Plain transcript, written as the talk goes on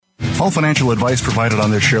All financial advice provided on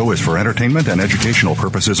this show is for entertainment and educational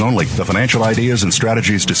purposes only. The financial ideas and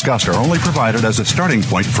strategies discussed are only provided as a starting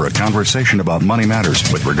point for a conversation about money matters.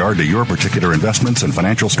 With regard to your particular investments and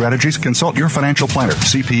financial strategies, consult your financial planner,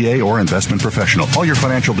 CPA, or investment professional. All your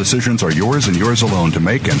financial decisions are yours and yours alone to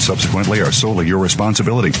make, and subsequently are solely your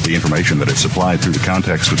responsibility. The information that is supplied through the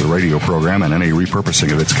context of the radio program and any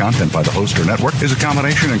repurposing of its content by the host or network is a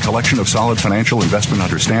combination and collection of solid financial investment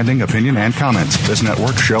understanding, opinion, and comments. This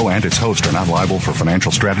network, show, and its host are not liable for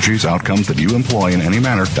financial strategies, outcomes that you employ in any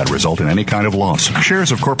manner that result in any kind of loss.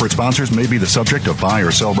 Shares of corporate sponsors may be the subject of buy or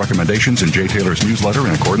sell recommendations in Jay Taylor's newsletter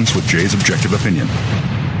in accordance with Jay's objective opinion.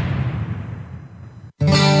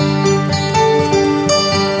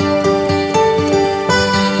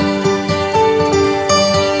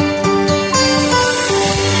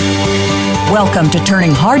 Welcome to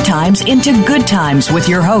Turning Hard Times into Good Times with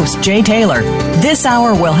your host, Jay Taylor. This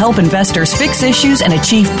hour will help investors fix issues and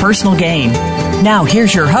achieve personal gain. Now,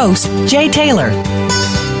 here's your host, Jay Taylor.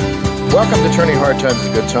 Welcome to Turning Hard Times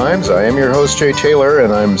into Good Times. I am your host, Jay Taylor,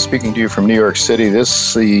 and I'm speaking to you from New York City. This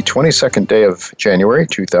is the 22nd day of January,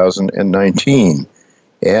 2019.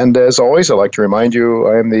 And as always, I'd like to remind you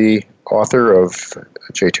I am the author of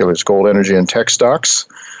Jay Taylor's Gold, Energy, and Tech Stocks.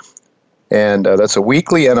 And that's a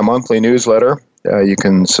weekly and a monthly newsletter. You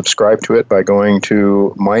can subscribe to it by going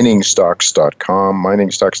to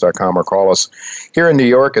miningstocks.com, or call us here in New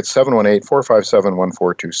York at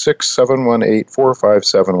 718-457-1426,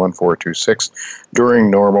 718-457-1426 during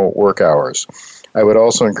normal work hours. I would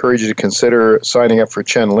also encourage you to consider signing up for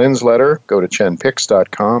Chen Lin's letter. Go to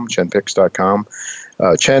chenpicks.com, chenpicks.com.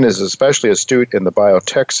 Chen is especially astute in the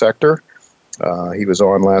biotech sector. He was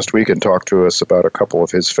on last week and talked to us about a couple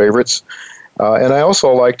of his favorites. And I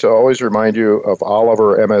also like to always remind you of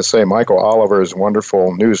Oliver MSA. Michael Oliver's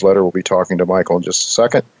wonderful newsletter. We'll be talking to Michael in just a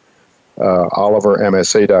second.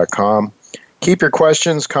 OliverMSA.com. Keep your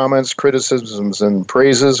questions, comments, criticisms, and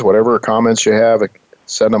praises, whatever comments you have,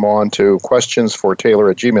 send them on to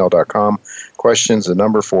questionsfortaylor@gmail.com. Questions, the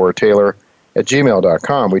number 4,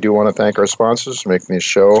 Taylor@gmail.com. We do want to thank our sponsors for making this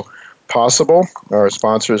show possible. Our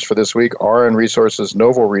sponsors for this week are RN Resources,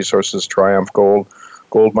 Novo Resources, Triumph Gold,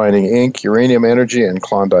 Gold Mining Inc., Uranium Energy, and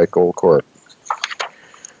Klondike Gold Corp.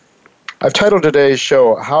 I've titled today's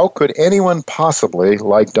show, How Could Anyone Possibly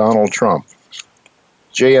Like Donald Trump?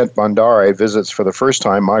 Jayant Bhandari visits for the first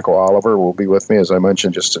time. Michael Oliver will be with me, as I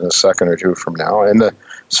mentioned, just in a second or two from now. And the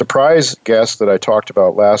surprise guest that I talked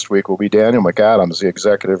about last week will be Daniel McAdams, the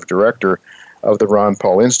executive director of the Ron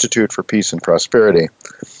Paul Institute for Peace and Prosperity.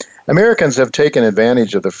 Americans have taken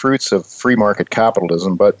advantage of the fruits of free market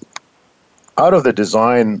capitalism, but out of the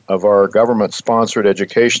design of our government-sponsored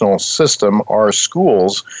educational system, our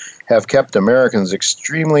schools have kept Americans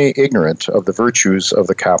extremely ignorant of the virtues of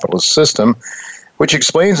the capitalist system, which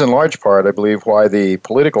explains in large part, I believe, why the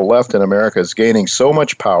political left in America is gaining so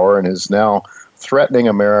much power and is now threatening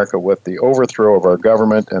America with the overthrow of our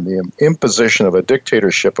government and the imposition of a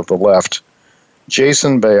dictatorship of the left.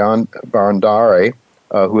 Jason Bhandari,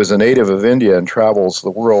 who is a native of India and travels the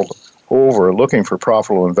world over looking for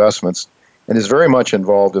profitable investments and is very much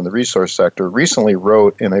involved in the resource sector, recently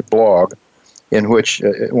wrote in a blog in which,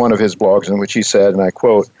 one of his blogs in which he said, and I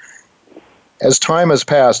quote, "As time has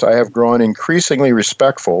passed, I have grown increasingly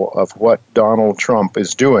respectful of what Donald Trump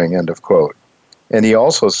is doing," end of quote. And he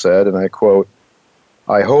also said, and I quote,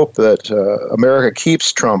 "I hope that America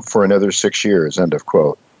keeps Trump for another 6 years," end of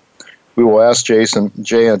quote. We will ask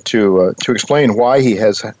Jayant to explain why he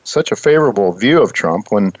has such a favorable view of Trump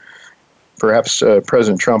when perhaps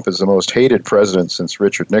President Trump is the most hated president since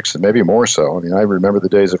Richard Nixon, maybe more so. I mean, I remember the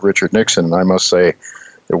days of Richard Nixon, and I must say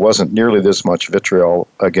there wasn't nearly this much vitriol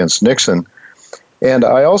against Nixon. And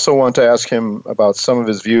I also want to ask him about some of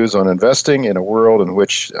his views on investing in a world in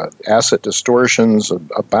which asset distortions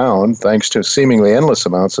abound thanks to seemingly endless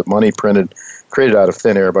amounts of money created out of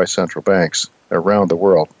thin air by central banks around the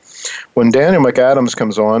world. When Daniel McAdams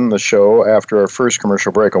comes on the show after our first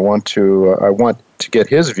commercial break, I want to get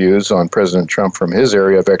his views on President Trump from his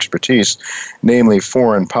area of expertise, namely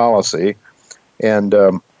foreign policy, and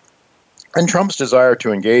Trump's desire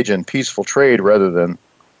to engage in peaceful trade rather than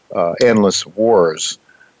endless wars.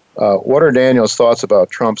 What are Daniel's thoughts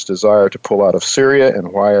about Trump's desire to pull out of Syria,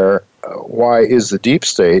 and why is the deep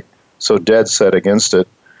state so dead set against it?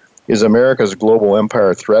 Is America's global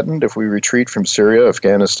empire threatened if we retreat from Syria,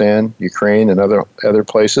 Afghanistan, Ukraine, and other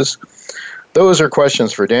places? Those are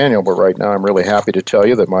questions for Daniel, but right now I'm really happy to tell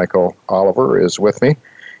you that Michael Oliver is with me.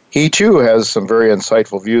 He, too, has some very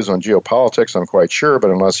insightful views on geopolitics, I'm quite sure,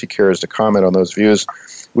 but unless he cares to comment on those views,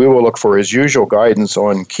 we will look for his usual guidance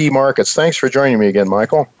on key markets. Thanks for joining me again,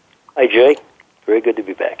 Michael. Hi, Jay. Very good to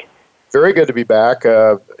be back. Very good to be back.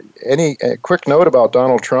 Any quick note about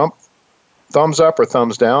Donald Trump? Thumbs up or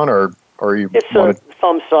thumbs down, or you? It's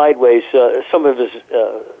thumb sideways. Some of his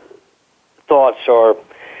thoughts are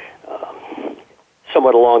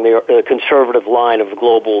somewhat along the conservative line of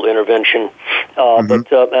global intervention,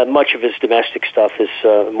 but much of his domestic stuff is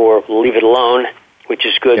more leave it alone, which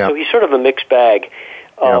is good. Yeah. So he's sort of a mixed bag,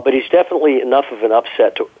 but he's definitely enough of an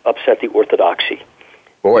upset to upset the orthodoxy.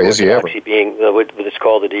 Boy, is he ever. Orthodoxy being what is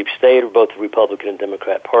called the deep state of both the Republican and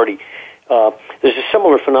Democrat Party. There's a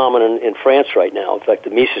similar phenomenon in France right now. In fact,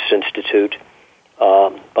 the Mises Institute,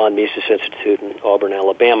 Von Mises Institute in Auburn,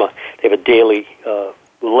 Alabama, they have a daily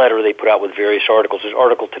letter they put out with various articles. There's an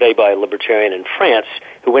article today by a libertarian in France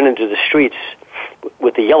who went into the streets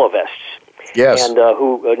with the yellow vests. Yes. And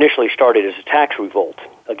who initially started as a tax revolt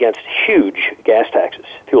against huge gas taxes,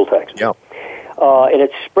 fuel taxes. Yeah. And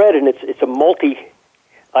it's spread, and it's a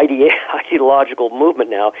multi-ideological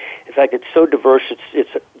movement now. In fact, it's so diverse,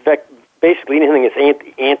 it's in fact, basically anything that's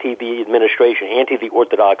anti the administration, anti the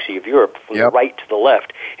orthodoxy of Europe, from the right to the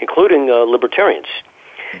left, including libertarians.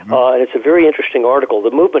 And it's a very interesting article.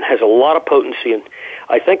 The movement has a lot of potency, and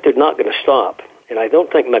I think they're not going to stop. And I don't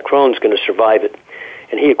think Macron's going to survive it.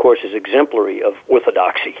 And he, of course, is exemplary of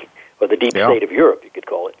orthodoxy, or the deep state of Europe, you could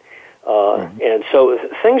call it. And so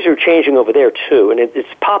things are changing over there, too, and it's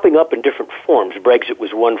popping up in different forms. Brexit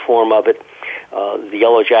was one form of it. The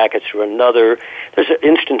Yellow Jackets were another. There's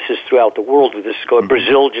instances throughout the world where this is going.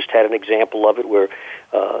 Brazil just had an example of it where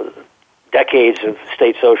decades of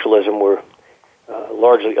state socialism were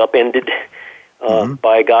largely upended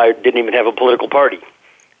by a guy who didn't even have a political party.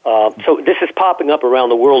 So this is popping up around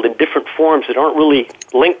the world in different forms that aren't really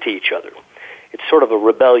linked to each other. It's sort of a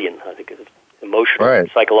rebellion, I think, emotional,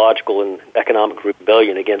 psychological, and economic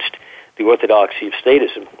rebellion against the orthodoxy of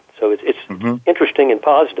statism. So it's interesting and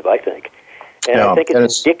positive, I think. And I think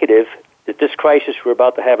it's indicative that this crisis we're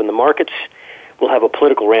about to have in the markets will have a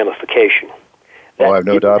political ramification. I have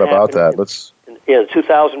no doubt about that. The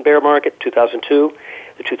 2000 bear market, 2002,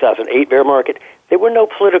 the 2008 bear market, there were no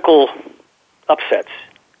political upsets.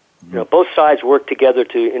 You know, both sides worked together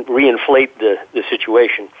to reinflate the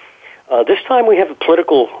situation. This time we have a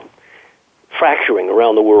political fracturing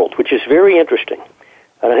around the world, which is very interesting.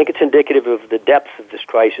 And I think it's indicative of the depth of this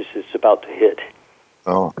crisis that's about to hit.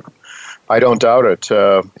 Oh, I don't doubt it.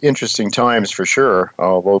 Interesting times for sure,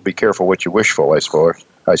 although be careful what you wish for,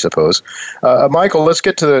 I suppose. Michael, let's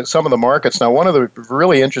get to some of the markets. Now, one of the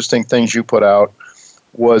really interesting things you put out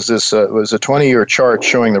was this was a 20-year chart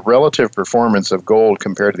showing the relative performance of gold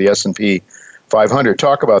compared to the S&P 500.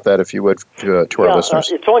 Talk about that, if you would, to our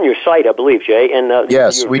listeners. It's on your site, I believe, Jay. And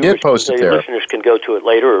yes, we did post it there. Listeners can go to it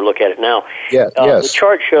later or look at it now. Yes. The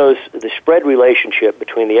chart shows the spread relationship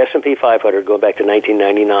between the S&P 500 going back to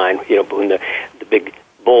 1999, you know, when the big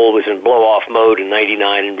bull was in blow-off mode in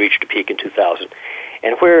 99 and reached a peak in 2000.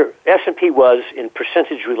 And where S&P was in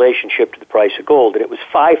percentage relationship to the price of gold, and it was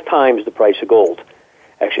 5 times the price of gold.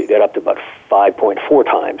 Actually, it got up to about 5.4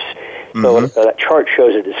 times. So that chart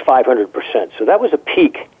shows it as 500%. So that was a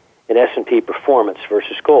peak in S&P performance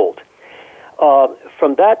versus gold.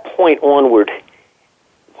 From that point onward,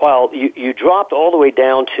 while you dropped all the way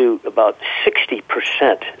down to about 60%, so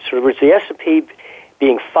in other words, the S&P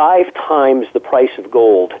being 5 times the price of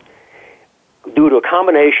gold due to a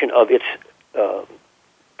combination of its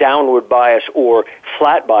downward bias or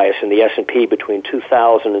flat bias in the S&P between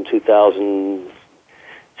 2000 and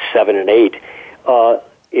 2007 and 8,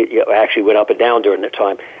 it actually went up and down during that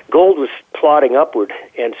time. Gold was plodding upward,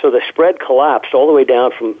 and so the spread collapsed all the way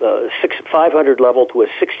down from 500 level to a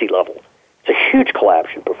 60 level. It's a huge collapse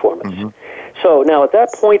in performance. So now at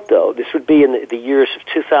that point, though, this would be in the years of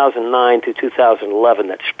 2009 to 2011,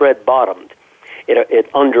 that spread bottomed at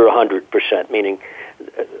under 100%, meaning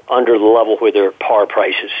under the level where there are par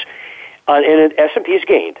prices. And S&P has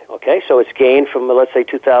gained, okay? So it's gained from, let's say,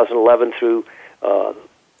 2011 through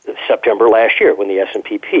September last year when the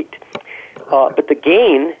S&P peaked. But the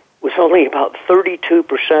gain was only about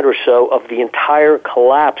 32% or so of the entire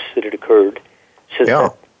collapse that had occurred since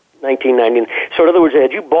 1990. So in other words,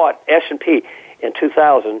 had you bought S&P in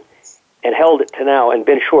 2000 and held it to now and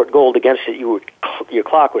been short gold against it, your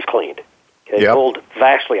clock was cleaned. Okay? Gold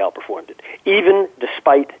vastly outperformed it, even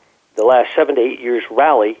despite the last 7 to 8 years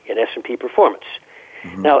rally in S&P performance.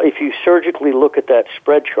 Now, if you surgically look at that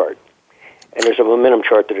spread chart, and there's a momentum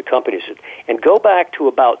chart that accompanies it, and go back to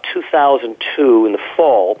about 2002 in the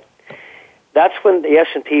fall, that's when the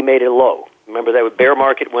S&P made a low. Remember that bear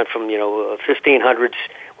market went from 1500s,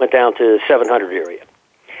 went down to 700 area.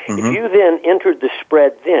 If you then entered the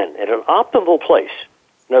spread then at an optimal place,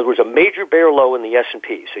 In other words, a major bear low in the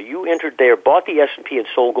S&P. So you entered there, bought the S&P and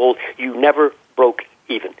sold gold. You never broke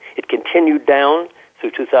even. It continued down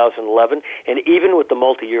through 2011, and even with the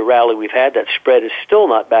multi-year rally we've had, that spread is still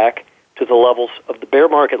not back to the levels of the bear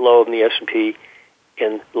market low in the S&P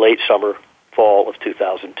in late summer, fall of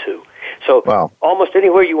 2002. So almost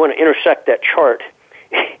anywhere you want to intersect that chart,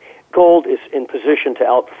 gold is in position to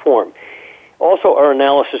outperform. Also, our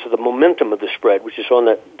analysis of the momentum of the spread, which is on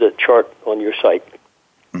the chart on your site,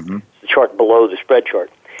 the chart below the spread chart,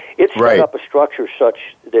 it's set up a structure such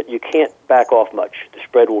that you can't back off much. The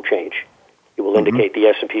spread will change. It will indicate the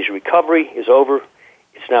S&P's recovery is over.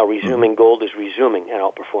 It's now resuming. Gold is resuming an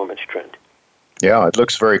outperformance trend. Yeah, it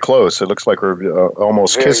looks very close. It looks like we're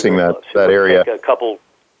almost kissing that area. Take a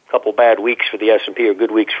couple bad weeks for the S&P or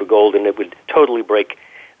good weeks for gold, and it would totally break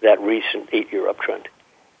that recent 8-year uptrend.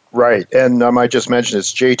 Right, and I might just mention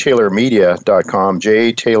it's jtaylormedia.com,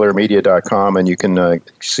 jtaylormedia.com, and you can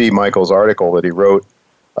see Michael's article that he wrote.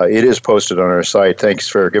 It is posted on our site. Thanks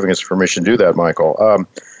for giving us permission to do that, Michael.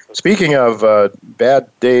 Speaking of bad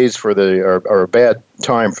days for or bad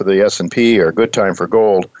time for the S&P or good time for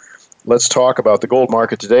gold, let's talk about the gold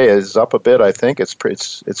market today. It's up a bit, I think.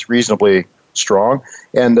 It's reasonably strong,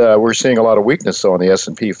 and we're seeing a lot of weakness on the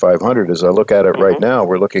S&P 500. As I look at it right now,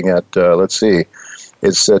 we're looking at, let's see,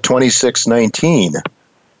 it's 2619.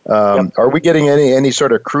 Are we getting any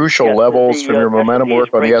sort of crucial levels from your momentum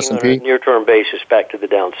work on the S&P? On a near-term basis back to the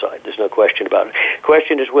downside. There's no question about it. The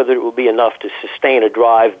question is whether it will be enough to sustain a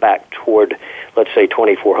drive back toward, let's say,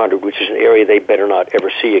 2400, which is an area they better not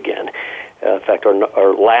ever see again. In fact,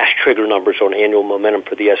 our last trigger numbers on annual momentum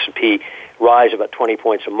for the S&P rise about 20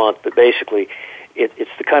 points a month, but basically it's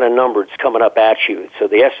the kind of number that's coming up at you. So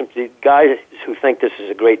the S&P guys who think this is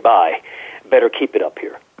a great buy better keep it up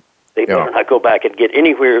here. They better not go back and get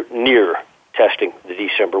anywhere near testing the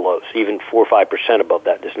December lows. Even 4 or 5% above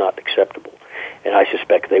that is not acceptable, and I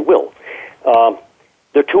suspect they will. There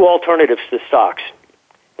are two alternatives to stocks,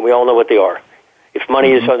 and we all know what they are. If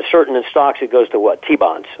money is uncertain in stocks, it goes to what?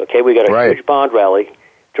 T-bonds. Okay, we got a huge bond rally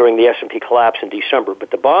during the S&P collapse in December,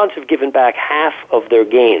 but the bonds have given back half of their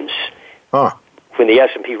gains when the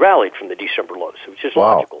S&P rallied from the December lows, which is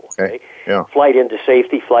logical. Okay? Flight into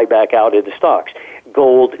safety, flight back out into stocks.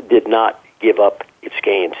 Gold did not give up its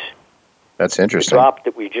gains. That's interesting. The drop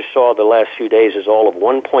that we just saw the last few days is all of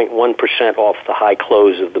 1.1% off the high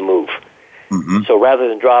close of the move. So rather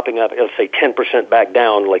than dropping up, let's say 10% back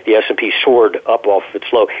down, like the S&P soared up off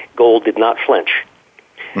its low, gold did not flinch.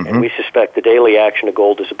 And we suspect the daily action of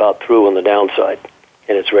gold is about through on the downside,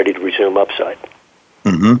 and it's ready to resume upside.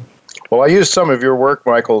 Well, I used some of your work,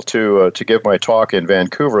 Michael, to give my talk in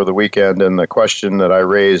Vancouver the weekend, and the question that I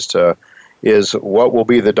raised is what will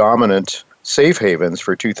be the dominant safe havens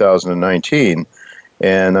for 2019?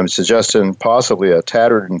 And I'm suggesting possibly a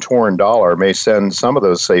tattered and torn dollar may send some of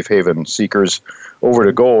those safe haven seekers over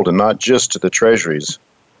to gold and not just to the treasuries.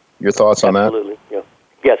 Your thoughts on that? Absolutely, yeah.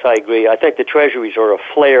 Yes, I agree. I think the treasuries are a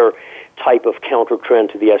flare type of counter trend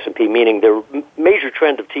to the S&P, meaning the major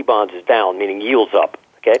trend of T-bonds is down, meaning yields up.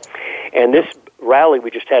 Okay, and this rally we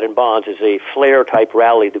just had in bonds is a flare type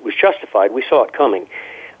rally that was justified. We saw it coming.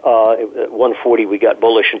 At 140, we got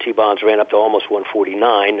bullish, and T-bonds ran up to almost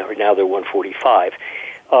 149. Or now they're 145.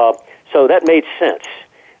 So that made sense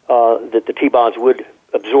that the T-bonds would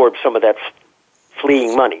absorb some of that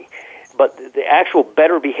fleeing money. But the actual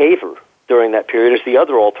better behavior during that period is the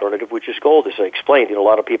other alternative, which is gold, as I explained. A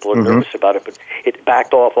lot of people are nervous about it, but it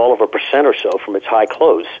backed off all of 1% or so from its high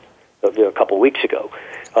close a couple of weeks ago.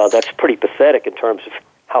 That's pretty pathetic in terms of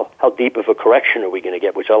how deep of a correction are we going to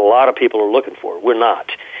get, which a lot of people are looking for. We're not.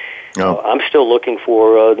 No. I'm still looking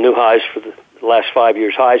for new highs for the last 5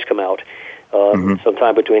 years' highs come out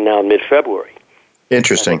sometime between now and mid-February.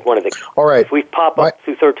 Interesting. One of the, all right. If we pop up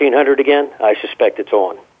through 1,300 again, I suspect it's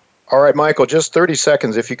on. All right, Michael, just 30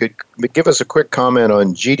 seconds. If you could give us a quick comment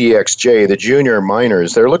on GDXJ, the junior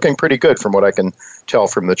miners. They're looking pretty good from what I can tell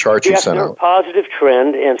from the chart you sent out. They're a positive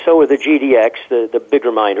trend, and so are the GDX, the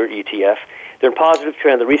bigger miner ETF. They're in positive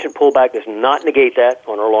trend. The recent pullback does not negate that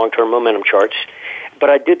on our long-term momentum charts. But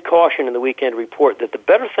I did caution in the weekend report that the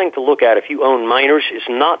better thing to look at if you own miners is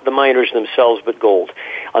not the miners themselves but gold.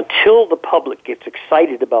 Until the public gets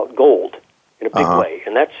excited about gold in a big way,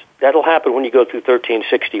 and that'll happen when you go through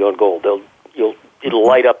 1360 on gold. It'll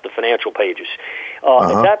light up the financial pages.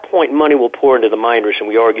 At that point, money will pour into the miners, and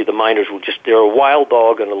we argue the miners they're a wild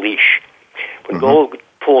dog on a leash. When gold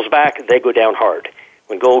pulls back, they go down hard.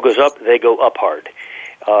 When gold goes up, they go up hard.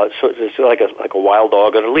 So it's like a wild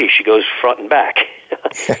dog on a leash. He goes front and back.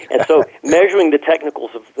 And so measuring the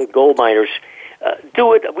technicals of the gold miners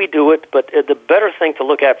do it. We do it, but the better thing to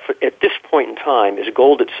look at at this point in time is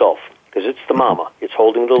gold itself, because it's the mama. It's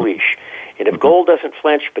holding the leash. And if gold doesn't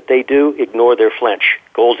flinch, but they do, ignore their flinch.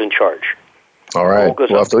 Gold's in charge. All right. Gold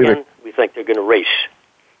goes up again, we think they're going to race.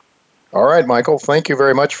 All right, Michael. Thank you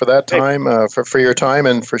very much for that time, for your time,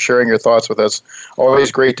 and for sharing your thoughts with us.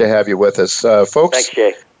 Always great to have you with us. Folks, thanks,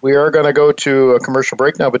 Jay. We are going to go to a commercial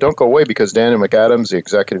break now, but don't go away, because Daniel McAdams, the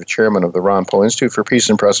executive chairman of the Ron Paul Institute for Peace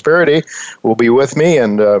and Prosperity, will be with me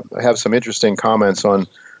and have some interesting comments on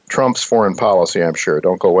Trump's foreign policy, I'm sure.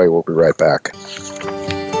 Don't go away. We'll be right back.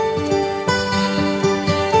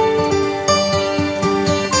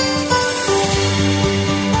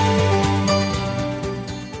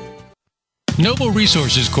 Noble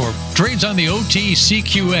Resources Corp. trades on the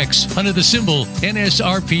OTCQX under the symbol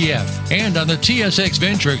NSRPF and on the TSX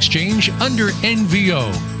Venture Exchange under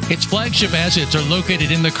NVO. Its flagship assets are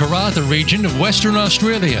located in the Karatha region of Western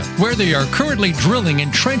Australia, where they are currently drilling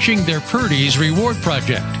and trenching their Purdy's Reward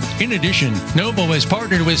project. In addition, Noble has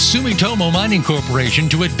partnered with Sumitomo Mining Corporation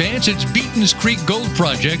to advance its Beaton's Creek Gold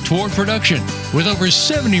project toward production. With over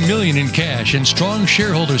 $70 million in cash and strong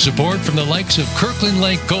shareholder support from the likes of Kirkland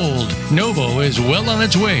Lake Gold, Noble is well on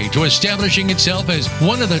its way to establishing itself as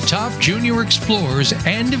one of the top junior explorers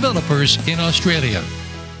and developers in Australia.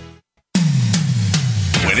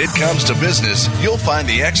 When it comes to business, you'll find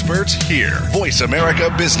the experts here. Voice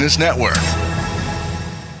America Business Network.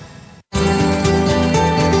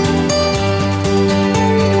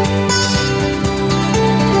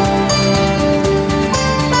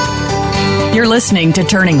 You're listening to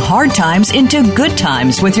Turning Hard Times into Good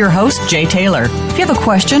Times with your host, Jay Taylor. If you have a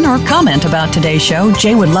question or comment about today's show,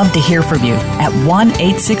 Jay would love to hear from you at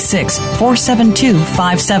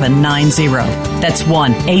 1-866-472-5790. That's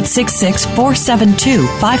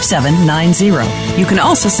 1-866-472-5790. You can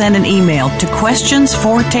also send an email to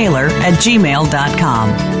questionsfortaylor@gmail.com.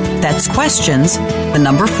 That's questions, the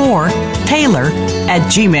number 4,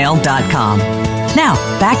 Taylor@gmail.com. Now,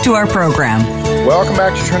 back to our program. Welcome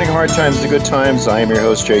back to Turning Hard Times to Good Times. I am your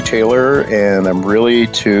host, Jay Taylor, and I'm really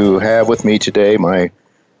to have with me today my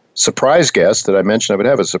surprise guest that I mentioned I would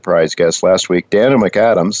have a surprise guest last week, Daniel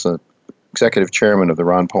McAdams, the executive chairman of the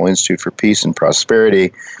Ron Paul Institute for Peace and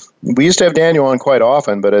Prosperity. We used to have Daniel on quite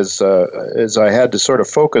often, but as I had to sort of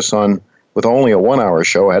focus on, with only a 1-hour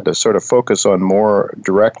show, I had to sort of focus on more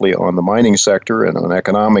directly on the mining sector and on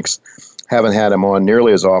economics. Haven't had him on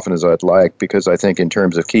nearly as often as I'd like, because I think in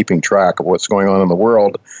terms of keeping track of what's going on in the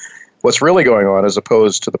world, what's really going on as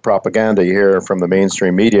opposed to the propaganda you hear from the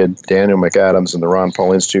mainstream media, Daniel McAdams and the Ron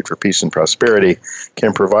Paul Institute for Peace and Prosperity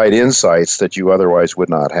can provide insights that you otherwise would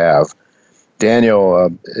not have. Daniel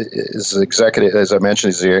is executive, as I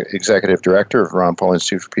mentioned, he's the executive director of Ron Paul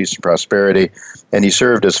Institute for Peace and Prosperity, and he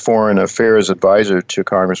served as foreign affairs advisor to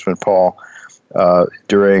Congressman Paul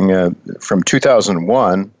during from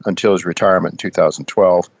 2001 until his retirement in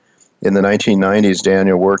 2012. In the 1990s,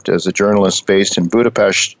 Daniel worked as a journalist based in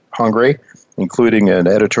Budapest, Hungary, including an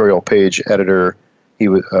editorial page editor. He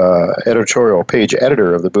was editorial page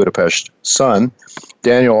editor of the Budapest Sun.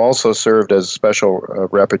 Daniel also served as special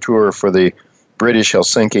rapporteur for the British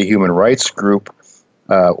Helsinki Human Rights Group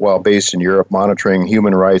while based in Europe, monitoring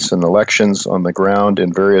human rights and elections on the ground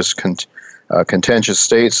in various contentious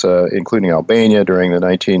states, including Albania during the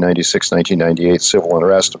 1996-1998 civil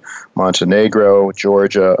unrest, Montenegro,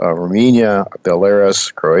 Georgia, Romania,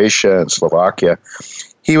 Belarus, Croatia, and Slovakia.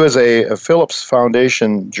 He was a Phillips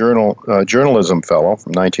Foundation journalism fellow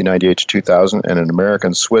from 1998 to 2000 and an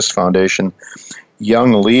American Swiss Foundation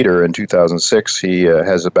Young Leader in 2006. He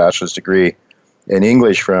has a bachelor's degree in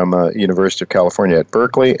English from University of California at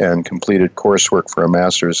Berkeley and completed coursework for a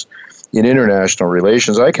master's in international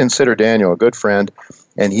relations. I consider Daniel a good friend,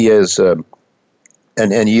 and he is, and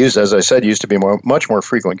he used, as I said, used to be much more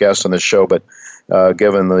frequent guest on this show, but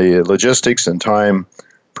given the logistics and time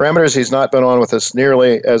parameters, he's not been on with us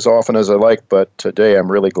nearly as often as I like, but today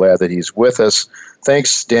I'm really glad that he's with us.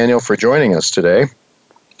 Thanks, Daniel, for joining us today.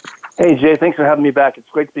 Hey, Jay, thanks for having me back. It's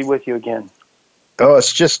great to be with you again. Oh,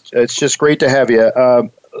 it's just great to have you.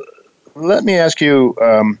 Let me ask you,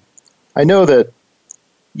 I know that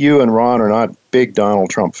you and Ron are not big Donald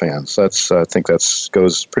Trump fans. I think that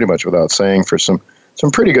goes pretty much without saying for some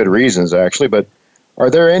pretty good reasons, actually. But are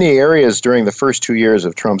there any areas during the first 2 years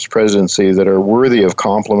of Trump's presidency that are worthy of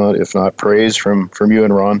compliment, if not praise, from you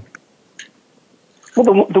and Ron?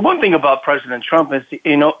 Well, the one thing about President Trump is,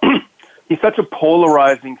 he's such a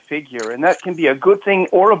polarizing figure, and that can be a good thing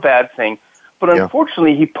or a bad thing. But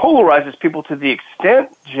unfortunately, he polarizes people to the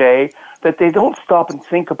extent, Jay, that they don't stop and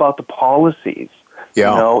think about the policies.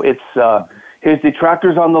 Yeah. It's his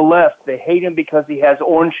detractors on the left, they hate him because he has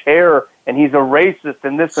orange hair and he's a racist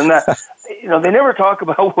and this and that. They never talk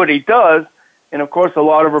about what he does. And, of course, a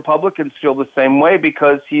lot of Republicans feel the same way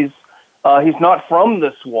because he's not from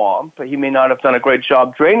the swamp. He may not have done a great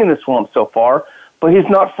job draining the swamp so far, but he's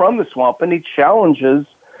not from the swamp, and he challenges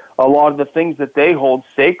a lot of the things that they hold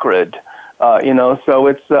sacred. So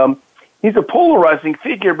it's he's a polarizing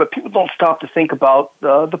figure, but people don't stop to think about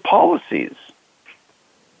the policies.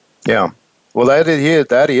 Yeah, well, that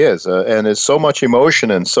he is, and there's so much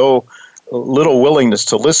emotion and so little willingness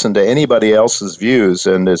to listen to anybody else's views,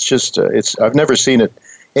 and it's just I've never seen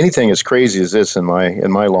anything as crazy as this in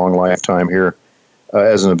my long lifetime here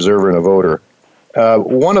as an observer and a voter.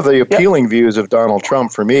 One of the appealing views of Donald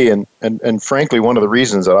Trump for me, and frankly one of the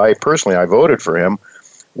reasons that I voted for him,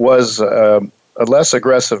 was a less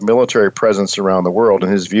aggressive military presence around the world,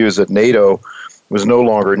 and his views that NATO was no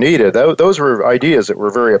longer needed. Those were ideas that were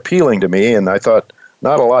very appealing to me, and I thought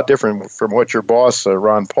not a lot different from what your boss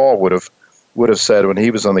Ron Paul would have said when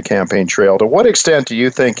he was on the campaign trail. To what extent do you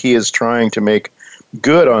think he is trying to make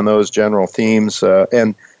good on those general themes,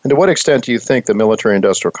 and to what extent do you think the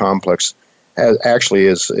military-industrial complex actually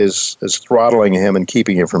is throttling him and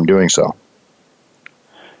keeping him from doing so?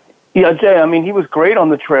 Yeah, Jay, I mean, he was great on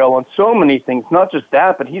the trail on so many things, not just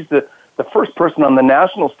that, but he's the first person on the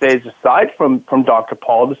national stage, aside from Dr.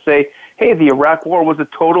 Paul, to say, hey, the Iraq War was a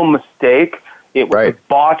total mistake. It was a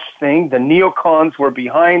botched thing. The neocons were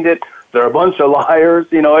behind it. They're a bunch of liars.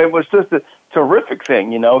 It was just a terrific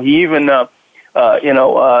thing. He even,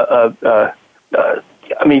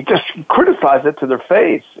 just criticized it to their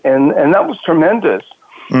face, and that was tremendous.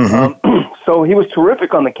 Mm-hmm. So he was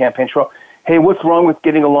terrific on the campaign trail. Hey, what's wrong with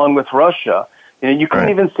getting along with Russia? You couldn't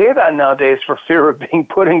even say that nowadays for fear of being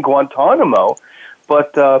put in Guantanamo,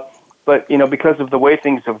 but because of the way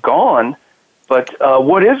things have gone. But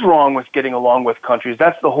what is wrong with getting along with countries?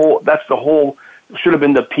 That's the whole. Should have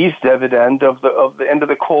been the peace dividend of the end of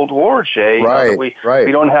the Cold War, Jay. Right.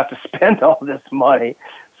 We don't have to spend all this money.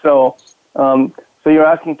 So you're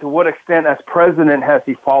asking to what extent, as president, has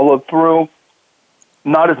he followed through?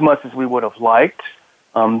 Not as much as we would have liked.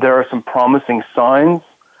 There are some promising signs.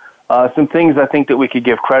 Some things I think that we could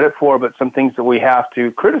give credit for, but some things that we have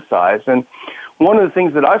to criticize. And one of the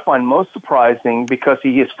things that I find most surprising, because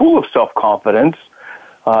he is full of self-confidence,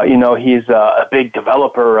 he's a big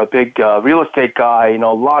developer, a big real estate guy,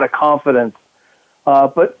 a lot of confidence.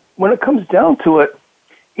 But when it comes down to it,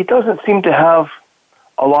 he doesn't seem to have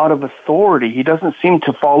a lot of authority. He doesn't seem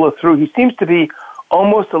to follow through. He seems to be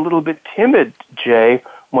almost a little bit timid, Jay,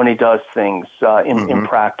 when he does things in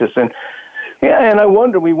practice. And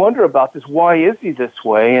we wonder about this. Why is he this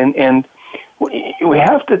way? And we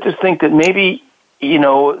have to just think that maybe,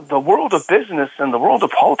 the world of business and the world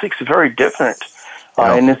of politics are very different.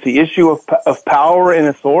 And it's the issue of power and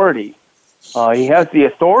authority. He has the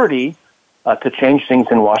authority to change things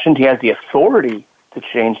in Washington. He has the authority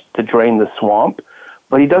to drain the swamp,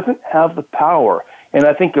 but he doesn't have the power. And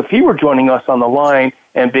I think if he were joining us on the line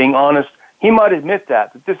and being honest, he might admit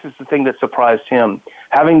that this is the thing that surprised him,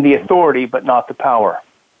 having the authority but not the power.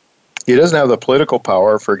 He doesn't have the political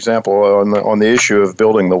power, for example, on the issue of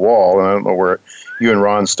building the wall. And I don't know where you and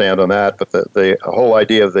Ron stand on that, but the whole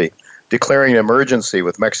idea of the declaring an emergency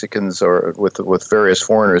with Mexicans or with various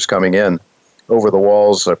foreigners coming in over the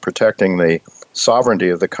walls, protecting the sovereignty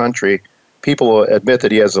of the country. People admit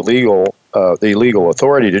that he has the legal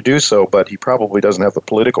authority to do so, but he probably doesn't have the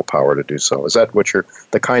political power to do so. Is that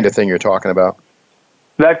the kind of thing you're talking about?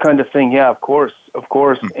 That kind of thing, yeah, of course.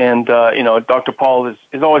 And Dr. Paul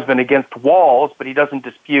has always been against walls, but he doesn't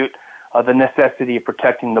dispute the necessity of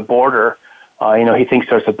protecting the border. He thinks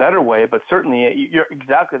there's a better way, but certainly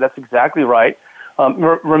that's exactly right.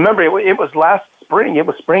 Remember, it was last spring. It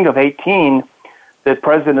was spring of 2018 that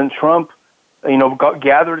President Trump,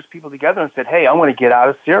 gathered his people together and said, hey, I want to get out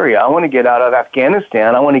of Syria. I want to get out of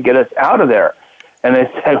Afghanistan. I want to get us out of there. And they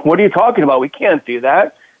said, what are you talking about? We can't do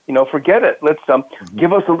that. Forget it. Let's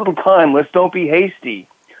give us a little time. Let's don't be hasty.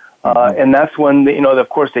 And that's when, of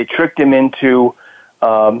course, they tricked him into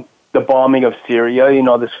the bombing of Syria,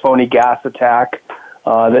 this phony gas attack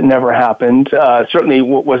that never happened. Certainly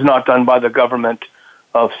was not done by the government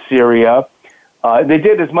of Syria. They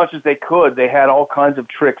did as much as they could. They had all kinds of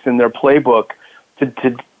tricks in their playbook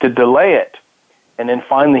to delay it. And then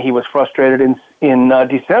finally he was frustrated in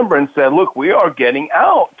December and said, look, we are getting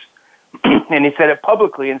out. And he said it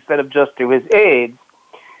publicly instead of just to his aides.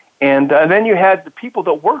 And then you had the people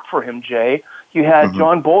that worked for him, Jay. You had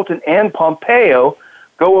John Bolton and Pompeo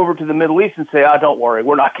go over to the Middle East and say, don't worry,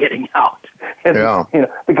 we're not getting out. And,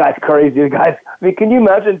 the guy's crazy. Can you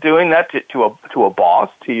imagine doing that to a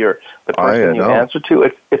boss, to the person you answer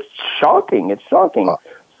to? It's shocking. It's shocking.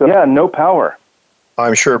 So, no power.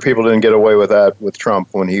 I'm sure people didn't get away with that with Trump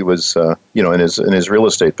when he was, in his real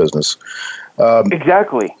estate business.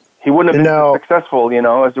 Exactly. He wouldn't have been so successful,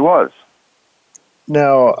 as he was.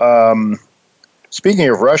 Now, speaking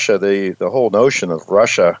of Russia, the whole notion of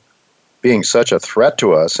Russia being such a threat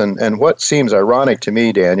to us, and what seems ironic to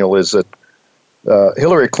me, Daniel, is that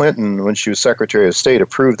Hillary Clinton, when she was Secretary of State,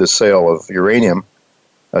 approved the sale of uranium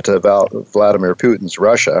to Vladimir Putin's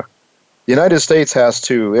Russia. The United States has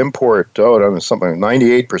to import, something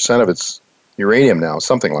 98% of its uranium now,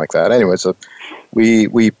 something like that. Anyway, so we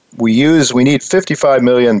need 55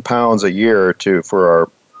 million pounds a year for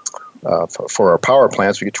our power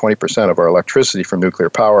plants. We get 20% of our electricity from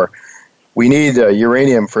nuclear power. We need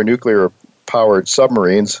uranium for nuclear-powered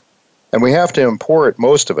submarines, and we have to import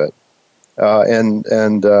most of it.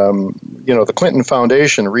 The Clinton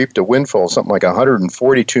Foundation reaped a windfall, something like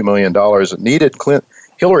 $142 million. It needed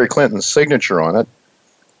Hillary Clinton's signature on it,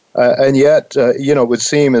 and yet, it would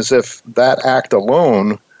seem as if that act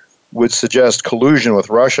alone would suggest collusion with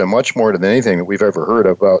Russia, much more than anything that we've ever heard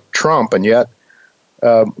about Trump, and yet.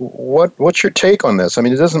 What's your take on this? I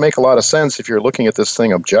mean, it doesn't make a lot of sense if you're looking at this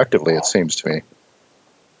thing objectively, it seems to me.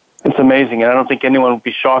 It's amazing, and I don't think anyone would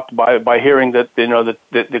be shocked by hearing that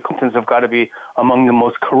the Clintons have got to be among the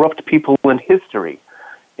most corrupt people in history.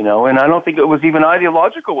 And I don't think it was even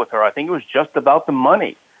ideological with her. I think it was just about the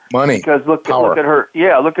money. Money, because look power. at her.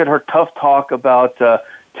 Yeah, look at her tough talk about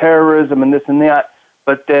terrorism and this and that.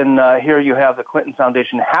 But then here you have the Clinton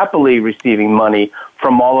Foundation happily receiving money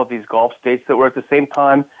from all of these Gulf states that were at the same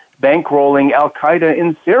time bankrolling Al Qaeda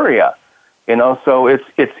in Syria. So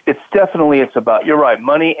it's definitely about, you're right,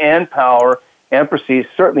 money and power and prestige.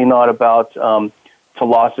 Certainly not about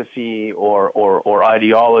philosophy or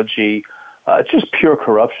ideology. It's just pure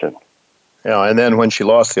corruption. Yeah, and then when she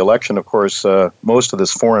lost the election, of course, most of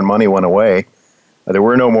this foreign money went away. There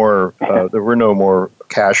were no more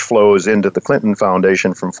cash flows into the Clinton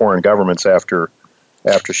Foundation from foreign governments after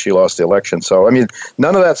she lost the election. So, I mean,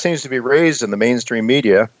 none of that seems to be raised in the mainstream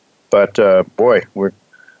media. But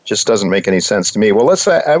just doesn't make any sense to me. Well,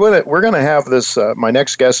 we're going to have this. My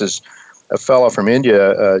next guest is a fellow from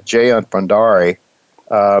India, Jayant Bhandari,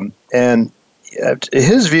 and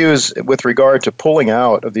his views with regard to pulling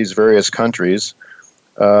out of these various countries.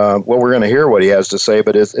 Well, we're going to hear what he has to say,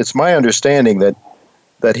 but it's my understanding that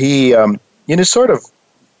he, sort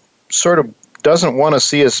of doesn't want to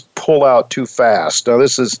see us pull out too fast. Now,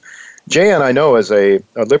 this is Jayant. I know is a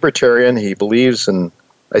libertarian. He believes in.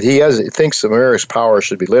 He thinks America's power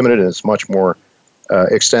should be limited, and it's much more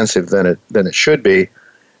extensive than it should be.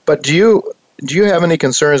 But do you have any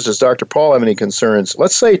concerns? Does Dr. Paul have any concerns?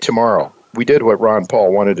 Let's say tomorrow we did what Ron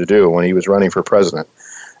Paul wanted to do when he was running for president.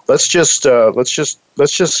 Let's just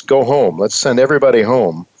go home. Let's send everybody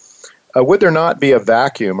home. Would there not be a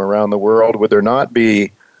vacuum around the world? Would there not be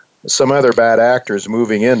some other bad actors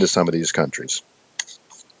moving into some of these countries?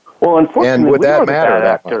 Well, unfortunately, and would that matter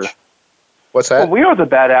that much? What's that? Well, we are the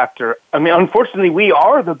bad actor. I mean, unfortunately, we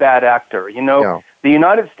are the bad actor. The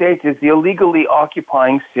United States is illegally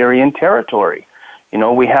occupying Syrian territory.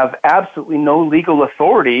 We have absolutely no legal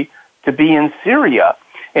authority to be in Syria.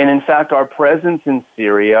 And in fact, our presence in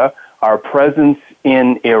Syria, our presence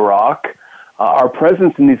in Iraq, our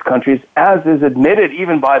presence in these countries, as is admitted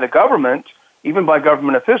even by the government, even by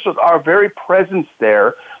government officials, our very presence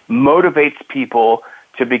there motivates people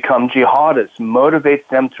to become jihadists, motivates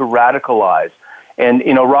them to radicalize. And,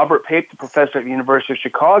 Robert Pape, the professor at the University of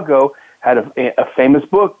Chicago, had a famous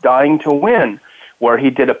book, Dying to Win, where he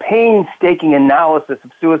did a painstaking analysis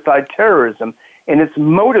of suicide terrorism, and it's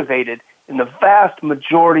motivated in the vast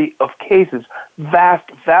majority of cases,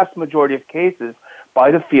 vast majority of cases,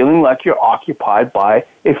 by the feeling like you're occupied by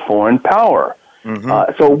a foreign power.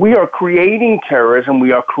 Mm-hmm. So we are creating terrorism,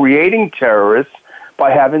 we are creating terrorists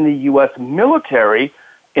by having the U.S. military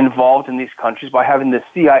involved in these countries, by having the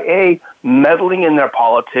CIA meddling in their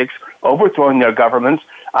politics, overthrowing their governments.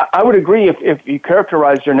 I would agree, if you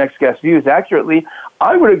characterize your next guest's views accurately,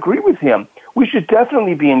 I would agree with him. We should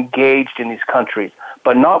definitely be engaged in these countries,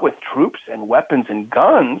 but not with troops and weapons and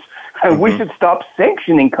guns. And we should stop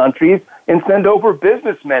sanctioning countries and send over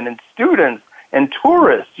businessmen and students and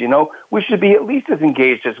tourists. We should be at least as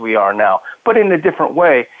engaged as we are now, but in a different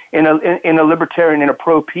way, in a libertarian, in a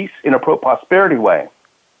pro-peace, in a pro-prosperity way.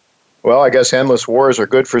 Well, I guess endless wars are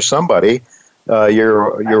good for somebody.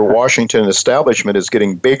 Your Washington establishment is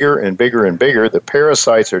getting bigger and bigger and bigger. The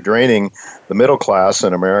parasites are draining the middle class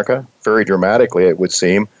in America very dramatically, it would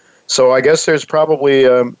seem. So I guess there's probably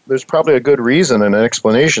a good reason and an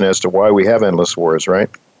explanation as to why we have endless wars, right?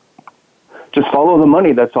 Just follow the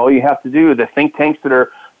money. That's all you have to do. The think tanks that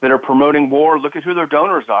are promoting war, look at who their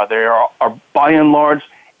donors are. They are by and large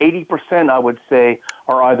 80%, I would say,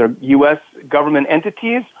 are either U.S. government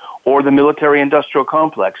entities or the military-industrial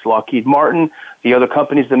complex. Lockheed Martin, the other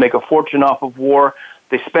companies that make a fortune off of war,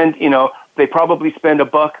 they probably spend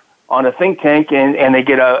 $1 on a think tank and they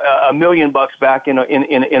get $1 million back in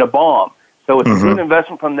a bomb. So it's a good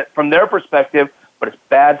investment from their perspective, but it's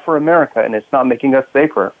bad for America and it's not making us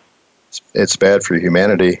safer. It's bad for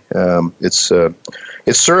humanity. It's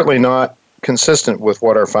certainly not consistent with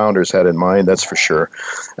what our founders had in mind. That's for sure.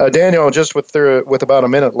 Daniel, just with about a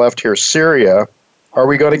minute left here, Syria. Are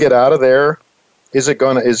we going to get out of there?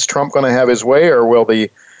 Is Trump going to have his way, or will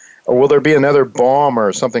there be another bomb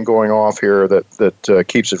or something going off here that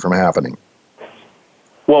keeps it from happening?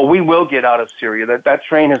 Well, we will get out of Syria. That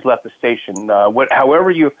train has left the station.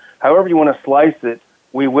 However you want to slice it,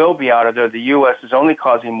 we will be out of there. The U.S. is only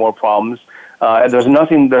causing more problems. There's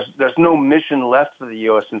no mission left for the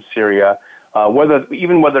U.S. in Syria.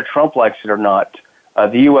 Whether Trump likes it or not,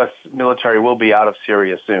 the U.S. military will be out of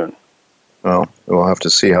Syria soon. Well, we'll have to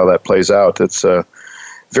see how that plays out. It's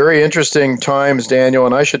very interesting times, Daniel,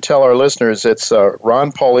 and I should tell our listeners it's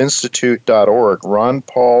ronpaulinstitute.org,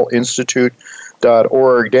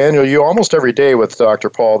 ronpaulinstitute.org. Daniel, you almost every day with Dr.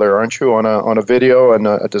 Paul there, aren't you, on a video and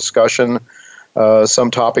a discussion, some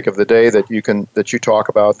topic of the day that you talk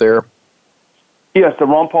about there? Yes, the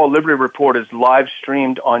Ron Paul Liberty Report is live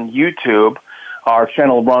streamed on YouTube. Our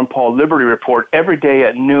channel, Ron Paul Liberty Report, every day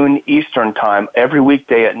at noon Eastern Time, every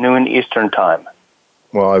weekday at noon Eastern Time.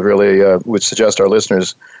 Well, I really would suggest our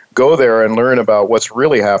listeners go there and learn about what's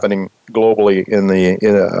really happening globally in the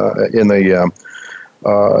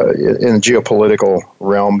geopolitical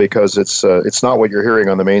realm, because it's not what you're hearing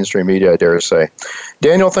on the mainstream media, I dare say.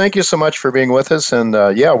 Daniel, thank you so much for being with us, and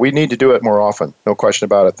we need to do it more often. No question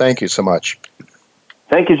about it. Thank you so much.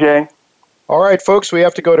 Thank you, Jay. All right, folks, we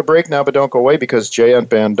have to go to break now, but don't go away, because Jayant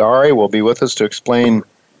Bhandari will be with us to explain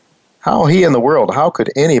how could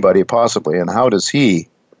anybody possibly, and how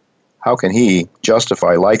can he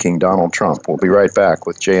justify liking Donald Trump? We'll be right back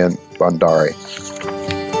with Jayant Bhandari.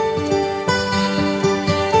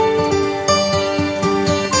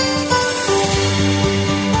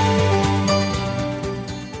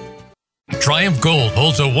 Triumph Gold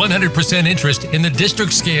holds a 100% interest in the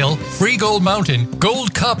district-scale Free Gold Mountain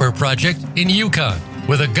gold-copper project in Yukon,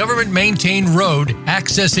 with a government-maintained road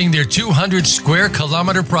accessing their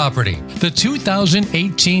 200-square-kilometer property. The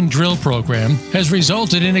 2018 drill program has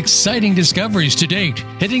resulted in exciting discoveries to date,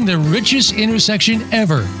 hitting the richest intersection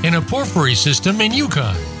ever in a porphyry system in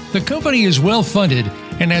Yukon. The company is well-funded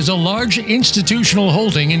and has a large institutional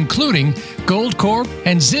holding, including Goldcorp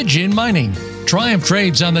and Zijin Mining. Triumph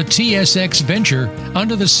trades on the TSX Venture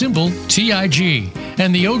under the symbol TIG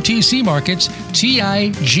and the OTC markets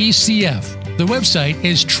TIGCF. The website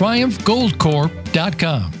is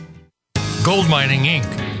triumphgoldcorp.com. Gold Mining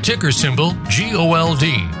Inc., ticker symbol GOLD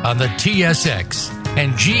on the TSX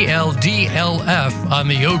and GLDLF on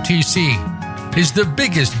the OTC, is the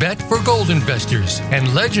biggest bet for gold investors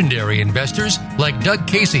and legendary investors like Doug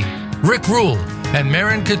Casey, Rick Rule, and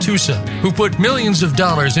Marin Katusa, who put millions of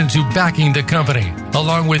dollars into backing the company,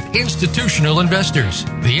 along with institutional investors.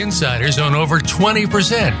 The insiders own over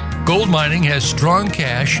 20%. Gold Mining has strong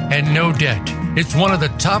cash and no debt. It's one of the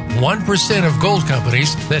top 1% of gold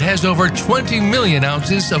companies that has over 20 million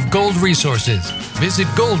ounces of gold resources. Visit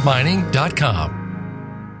goldmining.com.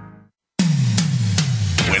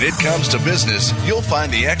 When it comes to business, you'll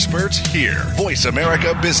find the experts here. Voice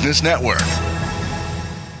America Business Network.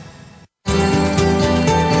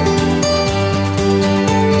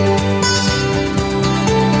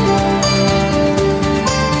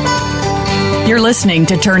 You're listening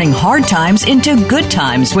to Turning Hard Times into Good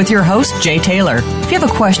Times with your host, Jay Taylor. If you have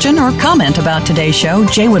a question or comment about today's show,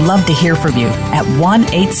 Jay would love to hear from you at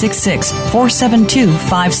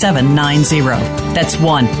 1-866-472-5790. That's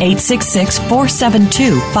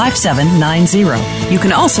 1-866-472-5790. You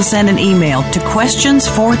can also send an email to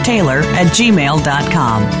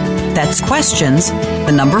questionsfortaylor@gmail.com. That's questions,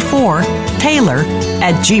 the number 4,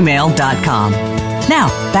 Taylor@gmail.com. Now,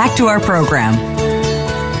 back to our program.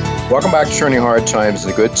 Welcome back to Turning Hard Times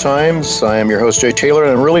into Good Times. I am your host, Jay Taylor,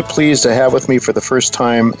 and I'm really pleased to have with me for the first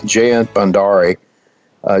time Jayant Bhandari.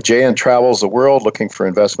 Jayant travels the world looking for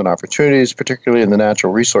investment opportunities, particularly in the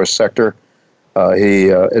natural resource sector.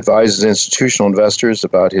 He advises institutional investors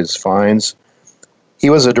about his finds He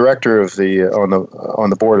was a director of on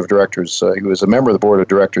the board of directors. He was a member of the board of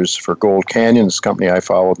directors for Gold Canyon, this company I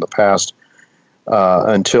followed in the past,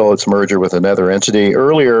 until its merger with another entity.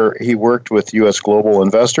 Earlier, he worked with U.S. Global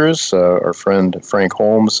Investors. Our friend Frank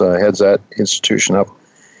Holmes heads that institution up,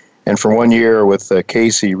 and for 1 year with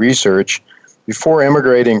Casey Research. Before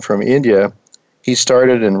emigrating from India, he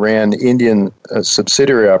started and ran Indian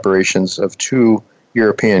subsidiary operations of 2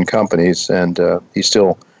 European companies, and he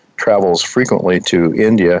still travels frequently to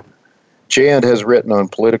India. Jayant has written on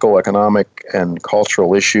political, economic, and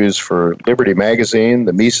cultural issues for Liberty Magazine,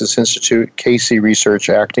 the Mises Institute, Casey Research,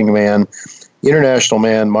 Acting Man, International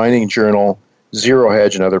Man, Mining Journal, Zero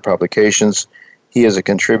Hedge, and other publications. He is a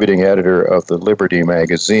contributing editor of the Liberty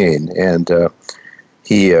Magazine, and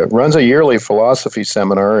he runs a yearly philosophy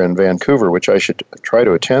seminar in Vancouver, which I should try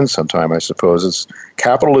to attend sometime, I suppose. It's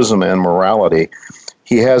Capitalism and Morality.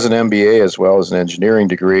 He has an MBA as well as an engineering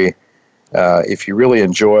degree. If you really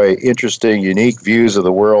enjoy interesting, unique views of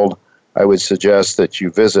the world, I would suggest that you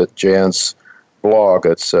visit Jayant's blog.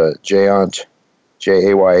 It's Jayant,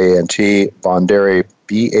 Jayant, Bhandari,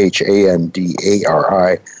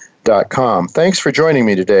 BHANDARI.com. Thanks for joining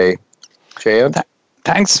me today, Jayant.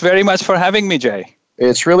 Thanks very much for having me, Jay.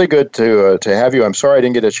 It's really good to have you. I'm sorry I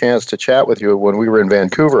didn't get a chance to chat with you when we were in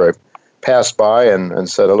Vancouver. I passed by and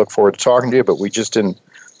said I look forward to talking to you, but we just didn't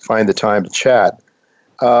find the time to chat.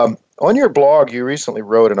 On your blog, you recently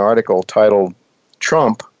wrote an article titled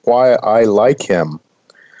Trump, Why I Like Him.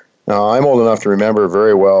 Now, I'm old enough to remember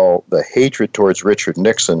very well the hatred towards Richard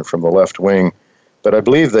Nixon from the left wing, but I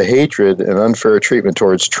believe the hatred and unfair treatment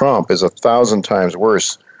towards Trump is 1,000 times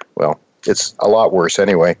worse. Well, it's a lot worse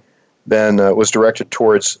anyway, than was directed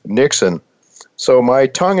towards Nixon. So my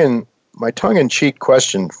tongue-in-cheek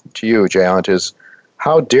question to you, Jayant, is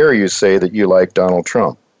how dare you say that you like Donald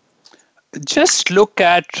Trump? Just look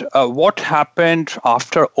at what happened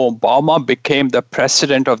after Obama became the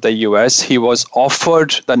president of the U.S. He was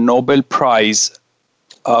offered the Nobel Prize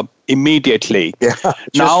immediately. Yeah,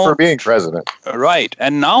 just for being president. Right.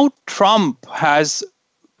 And now Trump has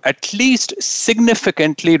at least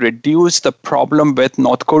significantly reduced the problem with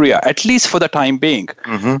North Korea, at least for the time being.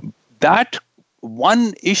 Mm-hmm. That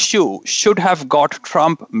one issue should have got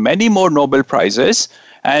Trump many more Nobel Prizes,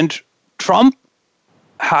 and Trump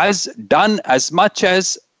has done as much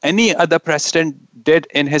as any other president did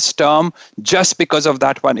in his term just because of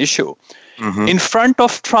that one issue. Mm-hmm. In front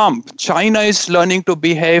of Trump, China is learning to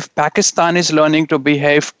behave, Pakistan is learning to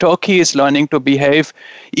behave, Turkey is learning to behave.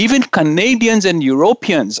 Even Canadians and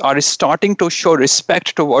Europeans are starting to show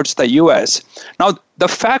respect towards the US. Now, the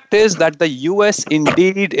fact is that the US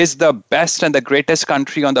indeed is the best and the greatest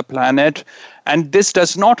country on the planet. And this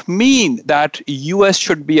does not mean that US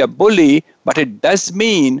should be a bully, but it does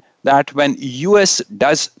mean that when US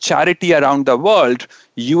does charity around the world,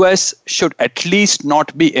 US should at least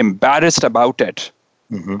not be embarrassed about it.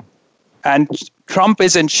 Mm-hmm. And Trump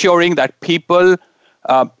is ensuring that people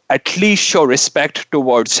at least show respect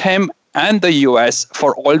towards him and the US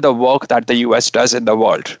for all the work that the US does in the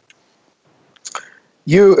world.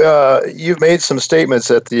 You've made some statements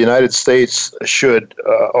that the United States should,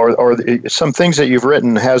 or some things that you've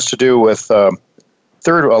written has to do with a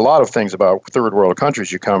lot of things about third world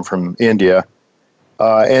countries. You come from India,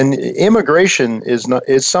 and immigration is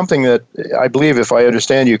something that I believe, if I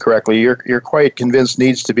understand you correctly, you're quite convinced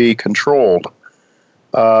needs to be controlled.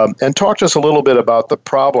 And talk to us a little bit about the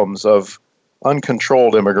problems of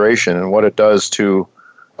uncontrolled immigration and what it does to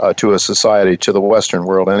a society, to the Western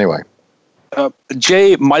world anyway.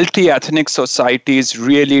 Jay, multi-ethnic societies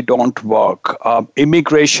really don't work.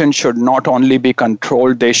 Immigration should not only be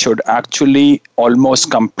controlled, they should actually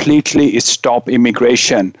almost completely stop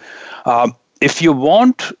immigration. If you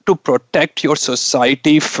want to protect your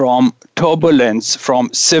society from turbulence,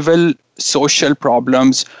 from civil social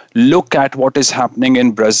problems, look at what is happening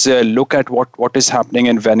in Brazil, look at what is happening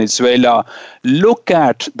in Venezuela, look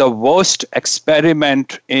at the worst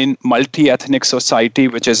experiment in multi-ethnic society,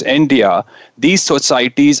 which is India. These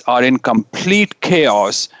societies are in complete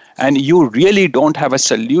chaos, and you really don't have a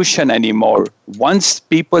solution anymore. Once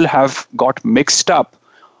people have got mixed up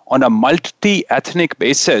on a multi-ethnic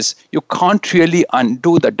basis, you can't really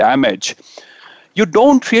undo the damage. You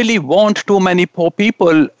don't really want too many poor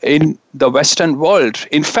people in the Western world.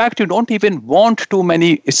 In fact, you don't even want too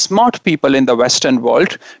many smart people in the Western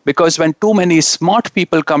world, because when too many smart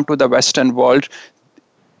people come to the Western world,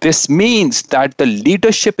 this means that the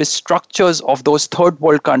leadership structures of those third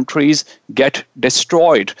world countries get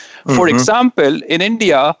destroyed. Mm-hmm. For example, in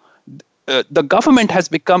India, the government has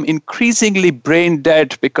become increasingly brain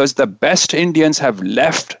dead because the best Indians have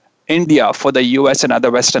left India for the US and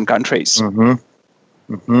other Western countries. Mm-hmm.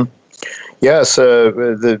 Mm-hmm. Yes,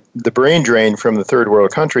 the brain drain from the third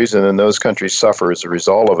world countries, and then those countries suffer as a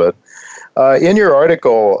result of it. In your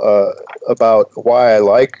article about why I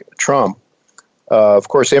like Trump, of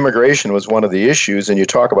course, immigration was one of the issues, and you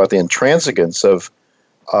talk about the intransigence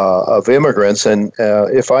of immigrants. And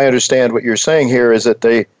if I understand what you're saying here, is that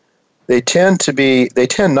they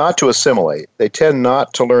tend not to assimilate. They tend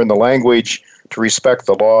not to learn the language, to respect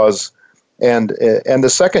the laws, and the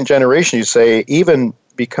second generation, you say, even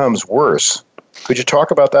becomes worse. Could you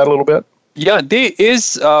talk about that a little bit? Yeah, there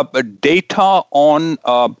is data on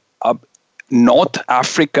North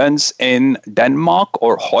Africans in Denmark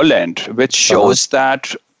or Holland, which shows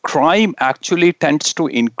that crime actually tends to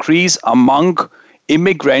increase among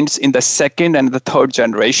immigrants in the second and the third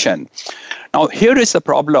generation. Now, here is the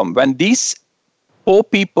problem. When these poor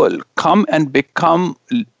people come and become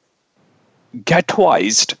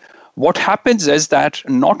ghettoized, what happens is that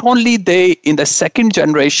not only they, in the second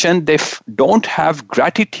generation, they don't have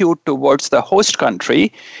gratitude towards the host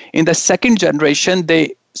country. In the second generation,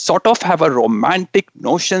 they sort of have a romantic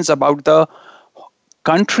notions about the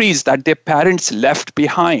countries that their parents left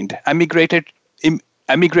behind, emigrated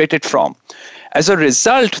from. As a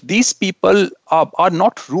result, these people are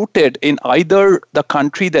not rooted in either the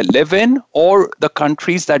country they live in or the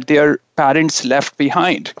countries that their parents left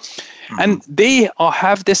behind. And they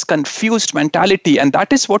have this confused mentality. And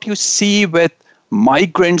that is what you see with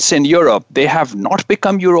migrants in Europe. They have not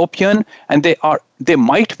become European, and they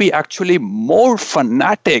might be actually more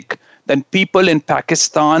fanatic than people in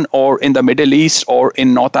Pakistan or in the Middle East or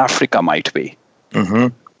in North Africa might be. Mm-hmm.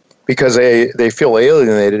 Because they feel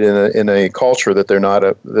alienated in a culture that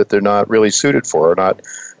they're not really suited for or not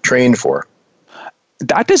trained for.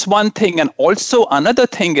 That is one thing. And also another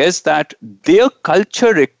thing is that their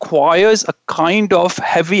culture requires a kind of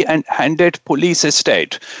heavy-handed police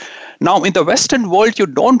state. Now, in the Western world, you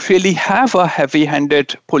don't really have a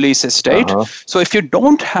heavy-handed police state. So if you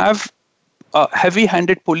don't have a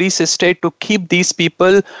heavy-handed police state to keep these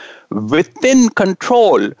people within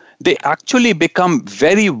control, they actually become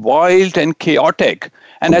very wild and chaotic.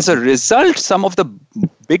 And as a result, some of the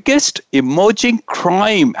biggest emerging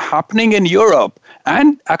crime happening in Europe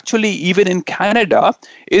and actually even in Canada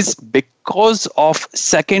is because of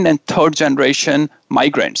second and third generation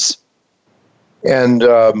migrants. And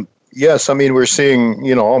yes, I mean, we're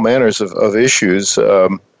seeing, all manners of issues.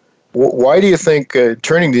 Why do you think,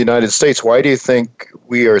 turning to the United States, why do you think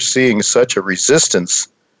we are seeing such a resistance?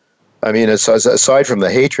 I mean, aside from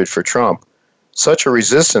the hatred for Trump, such a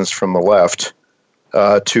resistance from the left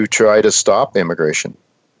to try to stop immigration?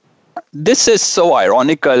 This is so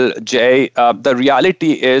ironical, Jay. The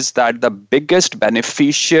reality is that the biggest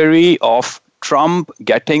beneficiary of Trump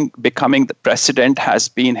becoming the president has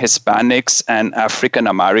been Hispanics and African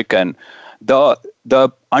American. The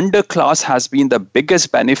underclass has been the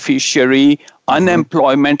biggest beneficiary.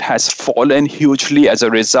 Unemployment has fallen hugely as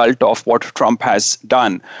a result of what Trump has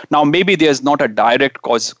done. Now, maybe there's not a direct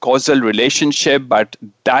causal relationship, but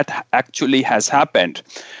that actually has happened.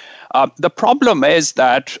 The problem is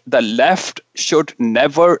that the left should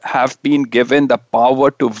never have been given the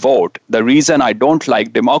power to vote. The reason I don't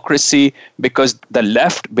like democracy, because the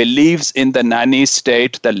left believes in the nanny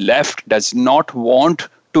state. The left does not want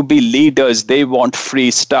to be leaders. They want free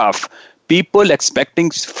stuff. People expecting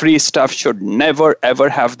free stuff should never, ever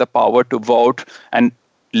have the power to vote. And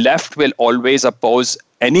left will always oppose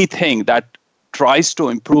anything that tries to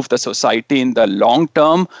improve the society in the long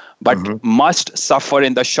term, but must suffer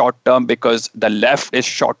in the short term because the left is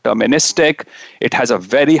short-termistic. It has a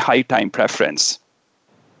very high time preference.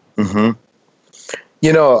 I'm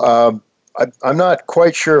not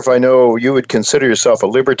quite sure if I know you would consider yourself a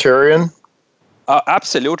libertarian.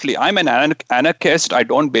 Absolutely. I'm an anarchist. I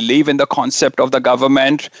don't believe in the concept of the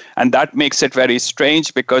government. And that makes it very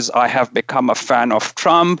strange because I have become a fan of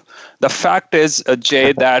Trump. The fact is,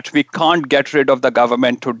 Jay, that we can't get rid of the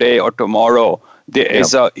government today or tomorrow. There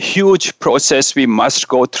is a huge process we must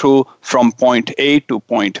go through from point A to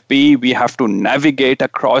point B. We have to navigate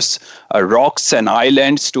across rocks and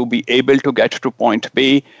islands to be able to get to point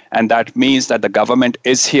B. And that means that the government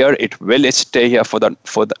is here. It will stay here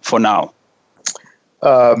for now.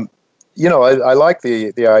 I like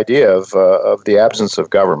the idea of the absence of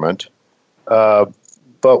government, but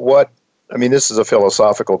this is a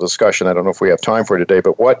philosophical discussion. I don't know if we have time for it today,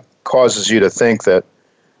 but what causes you to think that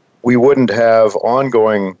we wouldn't have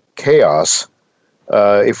ongoing chaos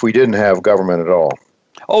if we didn't have government at all?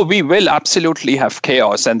 Oh, we will absolutely have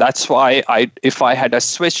chaos. And that's why if I had a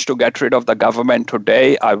switch to get rid of the government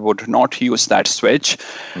today, I would not use that switch.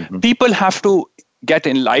 People have to get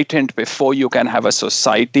enlightened before you can have a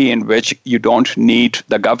society in which you don't need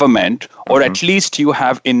the government, or at least you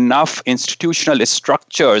have enough institutional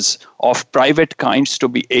structures of private kinds to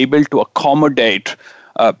be able to accommodate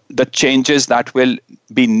the changes that will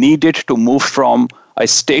be needed to move from a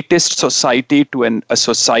statist society to a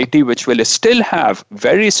society which will still have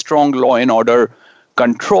very strong law and order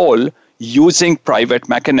control using private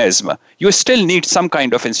mechanism. You still need some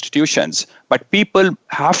kind of institutions, but people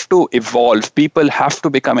have to evolve. People have to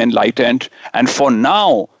become enlightened. And for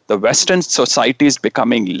now, the Western society is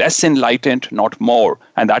becoming less enlightened, not more.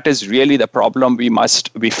 And that is really the problem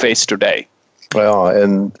we face today. Well,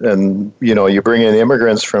 and you bring in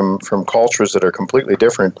immigrants from cultures that are completely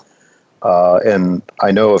different. And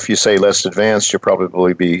I know if you say less advanced, you'll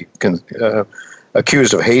probably be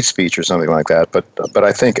accused of hate speech or something like that. But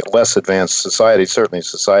I think less advanced societies, certainly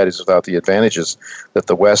societies without the advantages that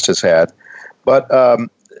the West has had. But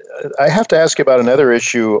I have to ask you about another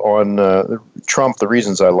issue on Trump, the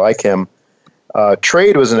reasons I like him.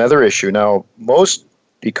 Trade was another issue. Now, most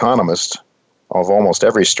economists of almost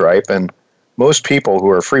every stripe and most people who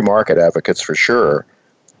are free market advocates for sure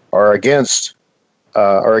are against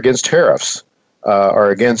tariffs. Are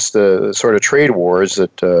against the sort of trade wars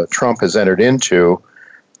that Trump has entered into.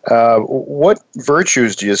 What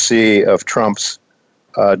virtues do you see of Trump's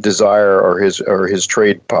desire or his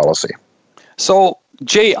trade policy? So,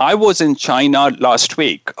 Jay, I was in China last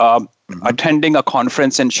week attending a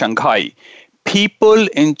conference in Shanghai. People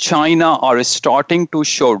in China are starting to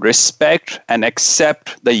show respect and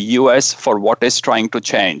accept the U.S. for what is trying to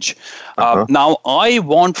change. Now, I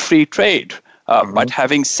want free trade. But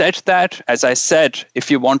having said that, as I said, if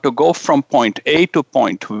you want to go from point A to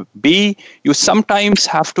point B, you sometimes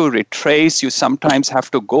have to retrace, you sometimes have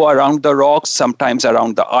to go around the rocks, sometimes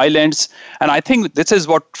around the islands. And I think this is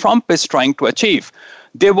what Trump is trying to achieve.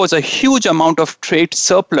 There was a huge amount of trade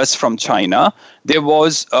surplus from China.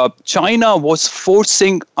 China was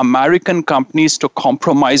forcing American companies to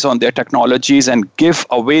compromise on their technologies and give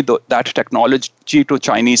away that technology to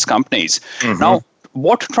Chinese companies. Now,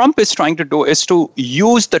 what Trump is trying to do is to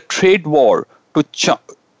use the trade war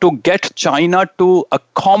to get China to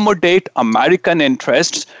accommodate American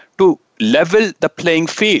interests to level the playing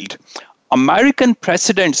field. American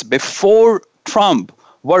presidents before Trump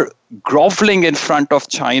were groveling in front of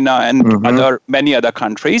China and many other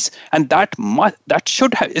countries, and that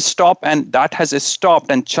should have stopped, and that has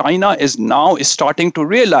stopped. And China is now starting to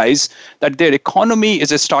realize that their economic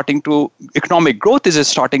growth is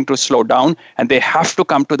starting to slow down, and they have to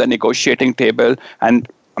come to the negotiating table. And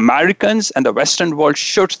Americans and the Western world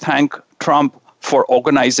should thank Trump for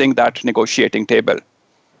organizing that negotiating table.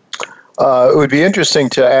 It would be interesting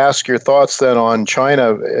to ask your thoughts then on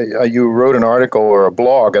China. You wrote an article or a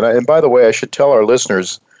blog, and by the way, I should tell our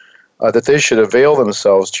listeners that they should avail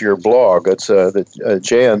themselves to your blog. It's the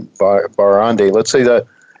Jayant Bhandari. Let's say the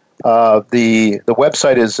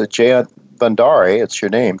website is Jayant Bhandari. It's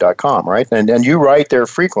your name.com, right? And you write there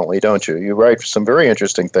frequently, don't you? You write some very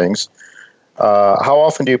interesting things. How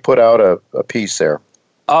often do you put out a piece there?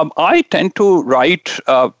 I tend to write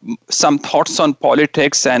some thoughts on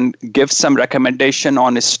politics and give some recommendation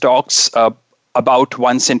on stocks about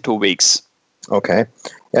once in 2 weeks. Okay.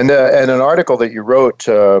 And an article that you wrote,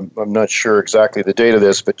 I'm not sure exactly the date of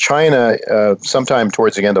this, but China, sometime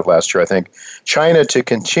towards the end of last year, I think, China to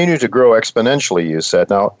continue to grow exponentially, you said.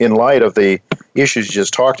 Now, in light of the issues you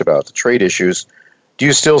just talked about, the trade issues, do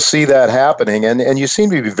you still see that happening? And you seem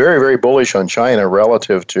to be very, very bullish on China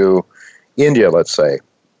relative to India, let's say.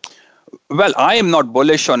 Well, I am not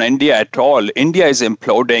bullish on India at all. India is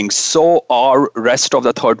imploding. So are rest of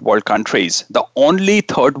the third world countries. The only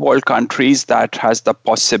third world countries that has the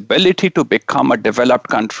possibility to become a developed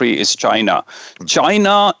country is China.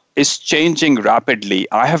 China is changing rapidly.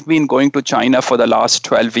 I have been going to China for the last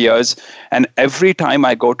 12 years, and every time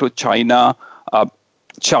I go to China,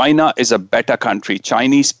 China is a better country.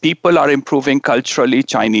 Chinese people are improving culturally.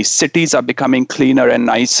 Chinese cities are becoming cleaner and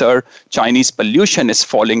nicer. Chinese pollution is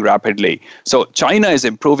falling rapidly. So China is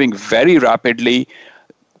improving very rapidly.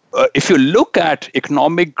 If you look at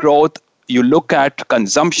economic growth, you look at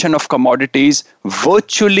consumption of commodities,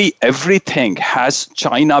 virtually everything has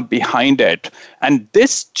China behind it. And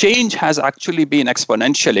this change has actually been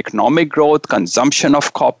exponential. Economic growth, consumption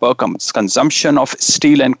of copper, consumption of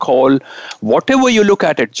steel and coal. Whatever you look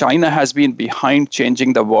at it, China has been behind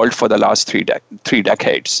changing the world for the last three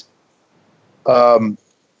decades.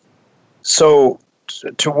 So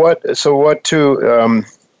what the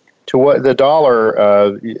dollar?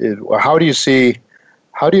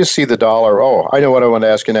 How do you see the dollar? Oh, I know what I want to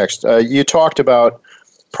ask you next. You talked about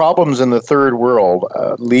problems in the third world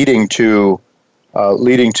leading to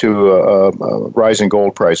leading to rising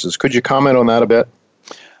gold prices. Could you comment on that a bit?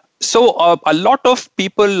 So a lot of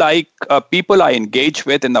people people I engage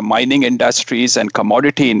with in the mining industries and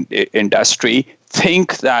commodity industry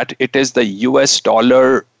think that it is the US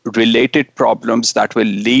dollar related problems that will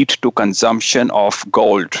lead to consumption of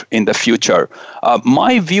gold in the future.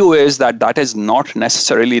 My view is that is not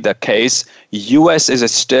necessarily the case. US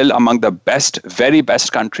is still among the very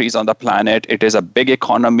best countries on the planet. It is a big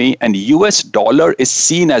economy, and US dollar is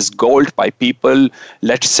seen as gold by people,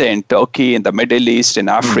 let's say in Turkey, in the Middle East, in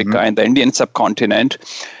Africa, in the Indian subcontinent.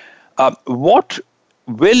 What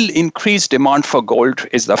will increase demand for gold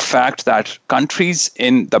is the fact that countries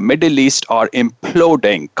in the Middle East are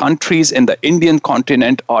imploding. Countries in the Indian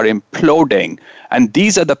continent are imploding. And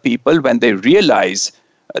these are the people, when they realize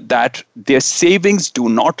that their savings do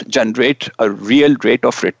not generate a real rate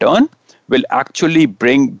of return, will actually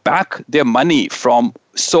bring back their money from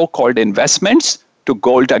so-called investments to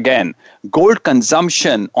gold again. Gold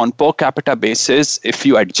consumption on per capita basis, if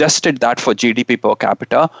you adjusted that for GDP per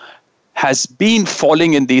capita, has been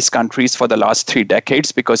falling in these countries for the last 3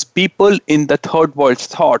 decades because people in the third world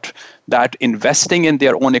thought that investing in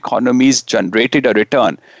their own economies generated a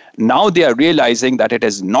return. Now they are realizing that it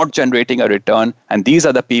is not generating a return, and these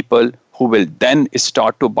are the people who will then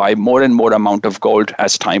start to buy more and more amount of gold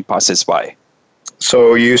as time passes by.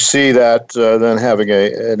 So you see that then having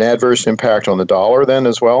an adverse impact on the dollar then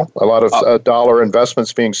as well? A lot of dollar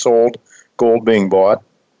investments being sold, gold being bought?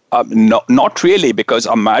 No, not really, because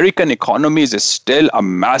American economies is still a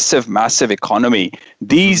massive, massive economy.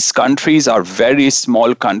 These countries are very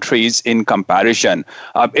small countries in comparison.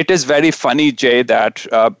 It is very funny, Jay, that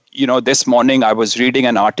this morning I was reading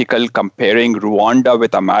an article comparing Rwanda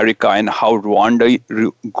with America and how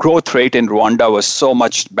growth rate in Rwanda was so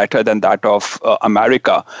much better than that of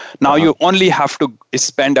America. Now you only have to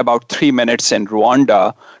spend about 3 minutes in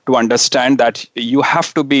Rwanda to understand that you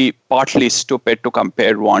have to be partly stupid to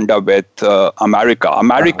compare Rwanda with America.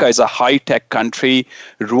 America is a high-tech country.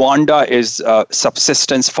 Rwanda is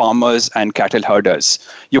subsistence farmers and cattle herders.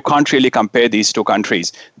 You can't really compare these two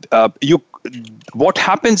countries. What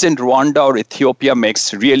happens in Rwanda or Ethiopia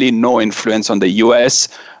makes really no influence on the US.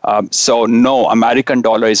 So no, American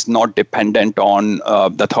dollar is not dependent on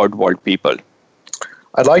the third world people.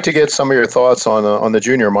 I'd like to get some of your thoughts on the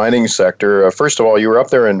junior mining sector. First of all, you were up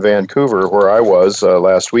there in Vancouver, where I was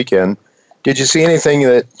last weekend. Did you see anything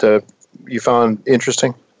that you found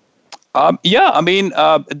interesting?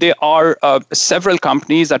 There are several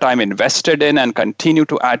companies that I'm invested in and continue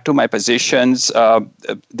to add to my positions.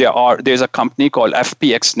 There's a company called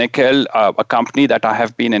FPX Nickel, a company that I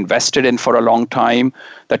have been invested in for a long time.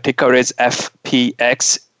 The ticker is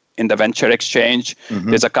FPX in the venture exchange.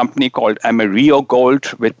 There's a company called Amerio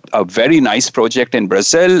Gold with a very nice project in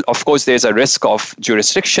Brazil. Of course, there's a risk of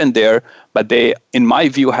jurisdiction there, but they, in my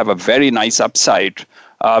view, have a very nice upside.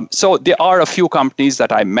 So there are a few companies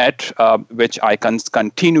that I met, which I can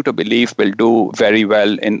continue to believe will do very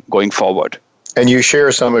well in going forward. And you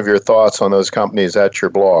share some of your thoughts on those companies at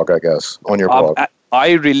your blog, I guess, on your blog.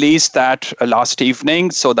 I released that last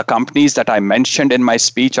evening, so the companies that I mentioned in my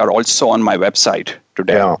speech are also on my website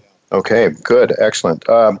today. Yeah. Okay, good. Excellent.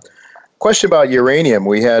 Question about uranium.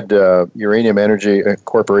 We had Uranium Energy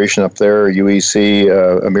Corporation up there, UEC.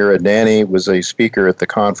 Amir Adnani was a speaker at the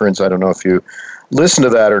conference. I don't know if you listen to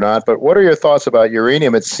that or not, but what are your thoughts about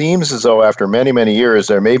uranium? It seems as though after many, many years,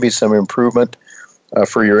 there may be some improvement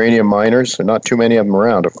for uranium miners. There are not too many of them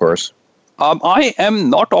around, of course. I am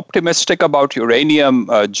not optimistic about uranium,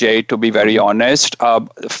 Jay, to be very honest.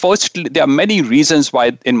 Firstly, there are many reasons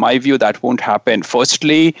why, in my view, that won't happen.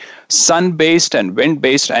 Firstly, sun-based and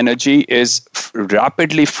wind-based energy is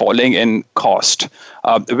rapidly falling in cost,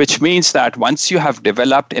 which means that once you have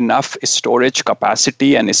developed enough storage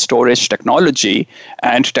capacity and storage technology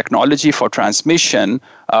and technology for transmission,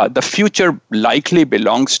 the future likely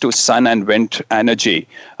belongs to sun and wind energy.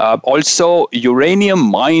 Also, uranium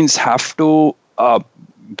mines have to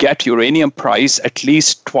get uranium price at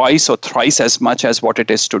least twice or thrice as much as what it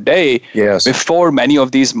is today before many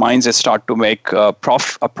of these mines start to make a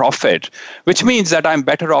profit, which means that I'm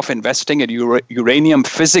better off investing in uranium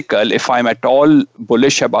physical if I'm at all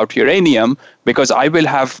bullish about uranium, because I will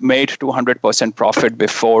have made 200% profit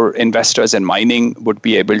before investors in mining would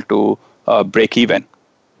be able to break even.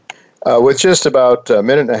 With just about a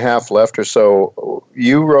minute and a half left or so,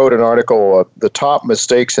 you wrote an article, The Top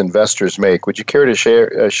Mistakes Investors Make. Would you care to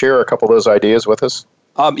share a couple of those ideas with us?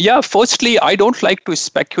 Firstly, I don't like to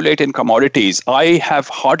speculate in commodities. I have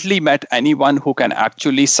hardly met anyone who can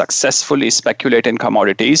actually successfully speculate in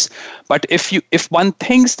commodities. But if one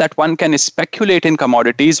thinks that one can speculate in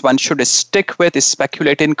commodities, one should stick with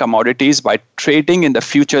speculate in commodities by trading in the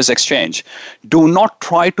futures exchange. Do not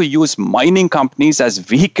try to use mining companies as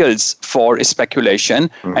vehicles for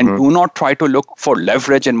speculation, and do not try to look for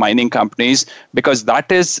leverage in mining companies, because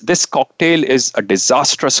this cocktail is a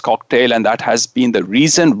disastrous cocktail, and that has been the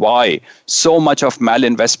reason why so much of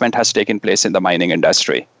malinvestment has taken place in the mining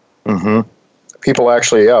industry. People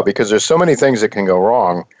actually, because there's so many things that can go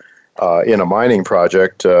wrong in a mining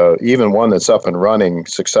project. Even one that's up and running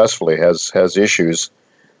successfully has issues.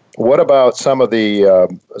 What about some of the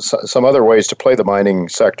some other ways to play the mining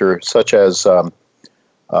sector, such as I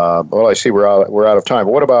see we're out of time.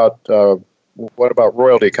 But what about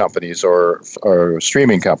royalty companies or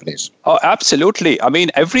streaming companies? Oh, absolutely. I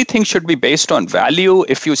mean, everything should be based on value.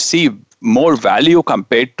 If you see more value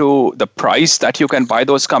compared to the price that you can buy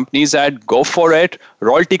those companies at, go for it.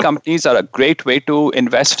 Royalty companies are a great way to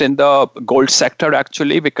invest in the gold sector,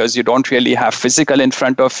 actually, because you don't really have physical in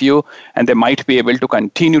front of you, and they might be able to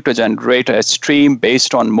continue to generate a stream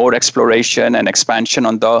based on more exploration and expansion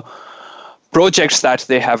on the projects that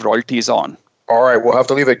they have royalties on. All right, we'll have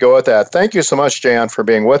to leave it go at that. Thank you so much, Jan, for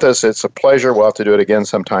being with us. It's a pleasure. We'll have to do it again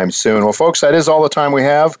sometime soon. Well, folks, that is all the time we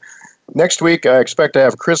have. Next week, I expect to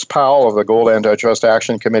have Chris Powell of the Gold Antitrust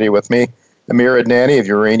Action Committee with me, Amir Adnani of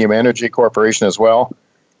Uranium Energy Corporation as well,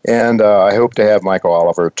 and I hope to have Michael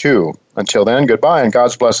Oliver, too. Until then, goodbye, and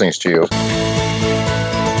God's blessings to you.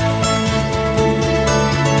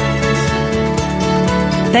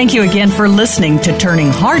 Thank you again for listening to Turning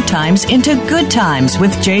Hard Times into Good Times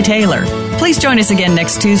with Jay Taylor. Please join us again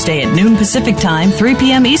next Tuesday at noon Pacific Time, 3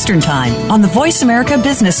 p.m. Eastern Time on the Voice America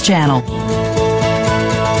Business Channel.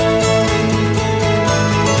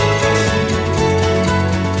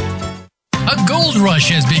 A gold rush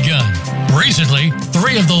has begun. Recently,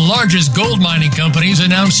 3 of the largest gold mining companies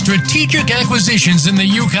announced strategic acquisitions in the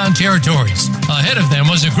Yukon territories. Ahead of them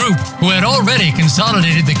was a group who had already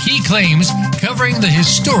consolidated the key claims covering the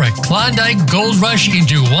historic Klondike Gold Rush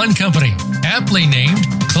into one company, aptly named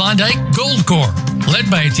Klondike Gold Corp. Led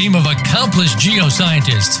by a team of accomplished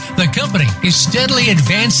geoscientists, the company is steadily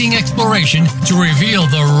advancing exploration to reveal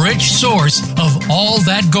the rich source of all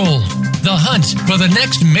that gold. The hunt for the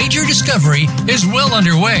next major discovery is well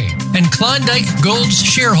underway, and Klondike Gold's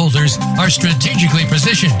shareholders are strategically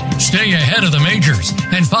positioned. Stay ahead of the majors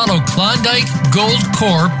and follow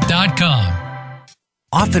KlondikeGoldCorp.com.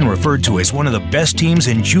 Often referred to as one of the best teams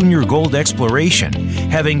in junior gold exploration,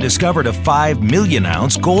 having discovered a 5 million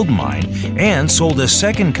ounce gold mine and sold a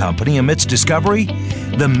second company amidst discovery,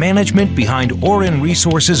 the management behind Auryn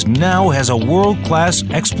Resources now has a world-class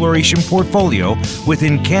exploration portfolio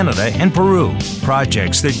within Canada and Peru.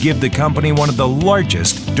 Projects that give the company one of the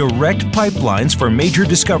largest direct pipelines for major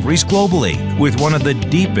discoveries globally, with one of the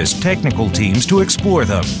deepest technical teams to explore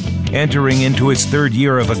them. Entering into its 3rd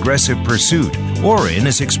year of aggressive pursuit, Auryn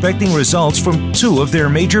is expecting results from 2 of their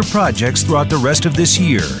major projects throughout the rest of this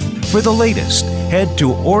year. For the latest, head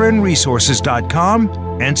to aurynresources.com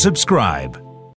and subscribe.